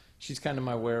out. She's kind of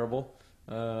my wearable.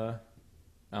 I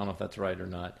don't know if that's right or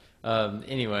not.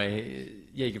 Anyway,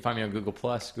 you can find me on Google+,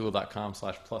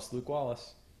 google.com/plus Luke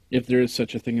Wallace. If there is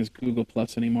such a thing as Google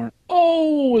Plus anymore.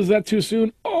 Oh, is that too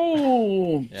soon?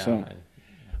 Oh! Yeah, so,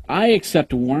 I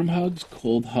accept warm hugs,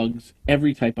 cold hugs,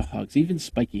 every type of hugs, even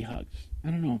spiky hugs.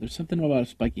 I don't know. There's something about a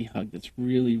spiky hug that's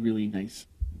really, really nice.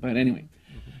 But anyway,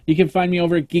 you can find me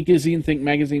over at Geekazine, Think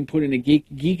Magazine. Put in a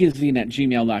geekazine at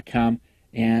gmail.com,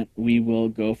 and we will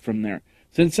go from there.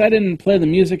 Since I didn't play the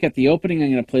music at the opening,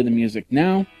 I'm going to play the music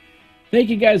now. Thank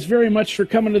you guys very much for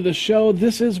coming to the show.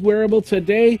 This is Wearable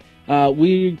Today.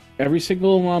 We every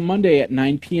single Monday at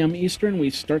 9 p.m. Eastern, we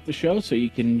start the show, so you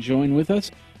can join with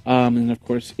us. And of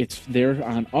course, it's there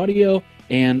on audio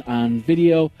and on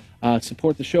video.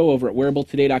 Support the show over at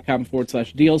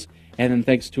wearabletoday.com/deals. And then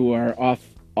thanks to our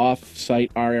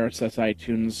off-site RSS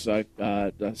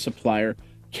iTunes supplier,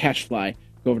 Cashfly,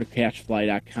 go over to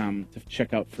cashfly.com to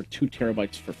check out for 2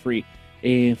 terabytes for free,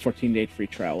 a 14-day free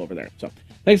trial over there. So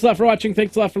thanks a lot for watching.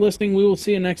 Thanks a lot for listening. We will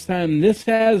see you next time. This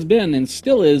has been, and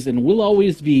still is, and will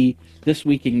always be, This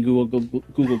Week in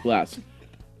Google Glass,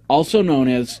 also known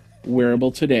as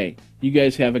Wearable Today. You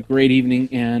guys have a great evening,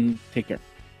 and take care.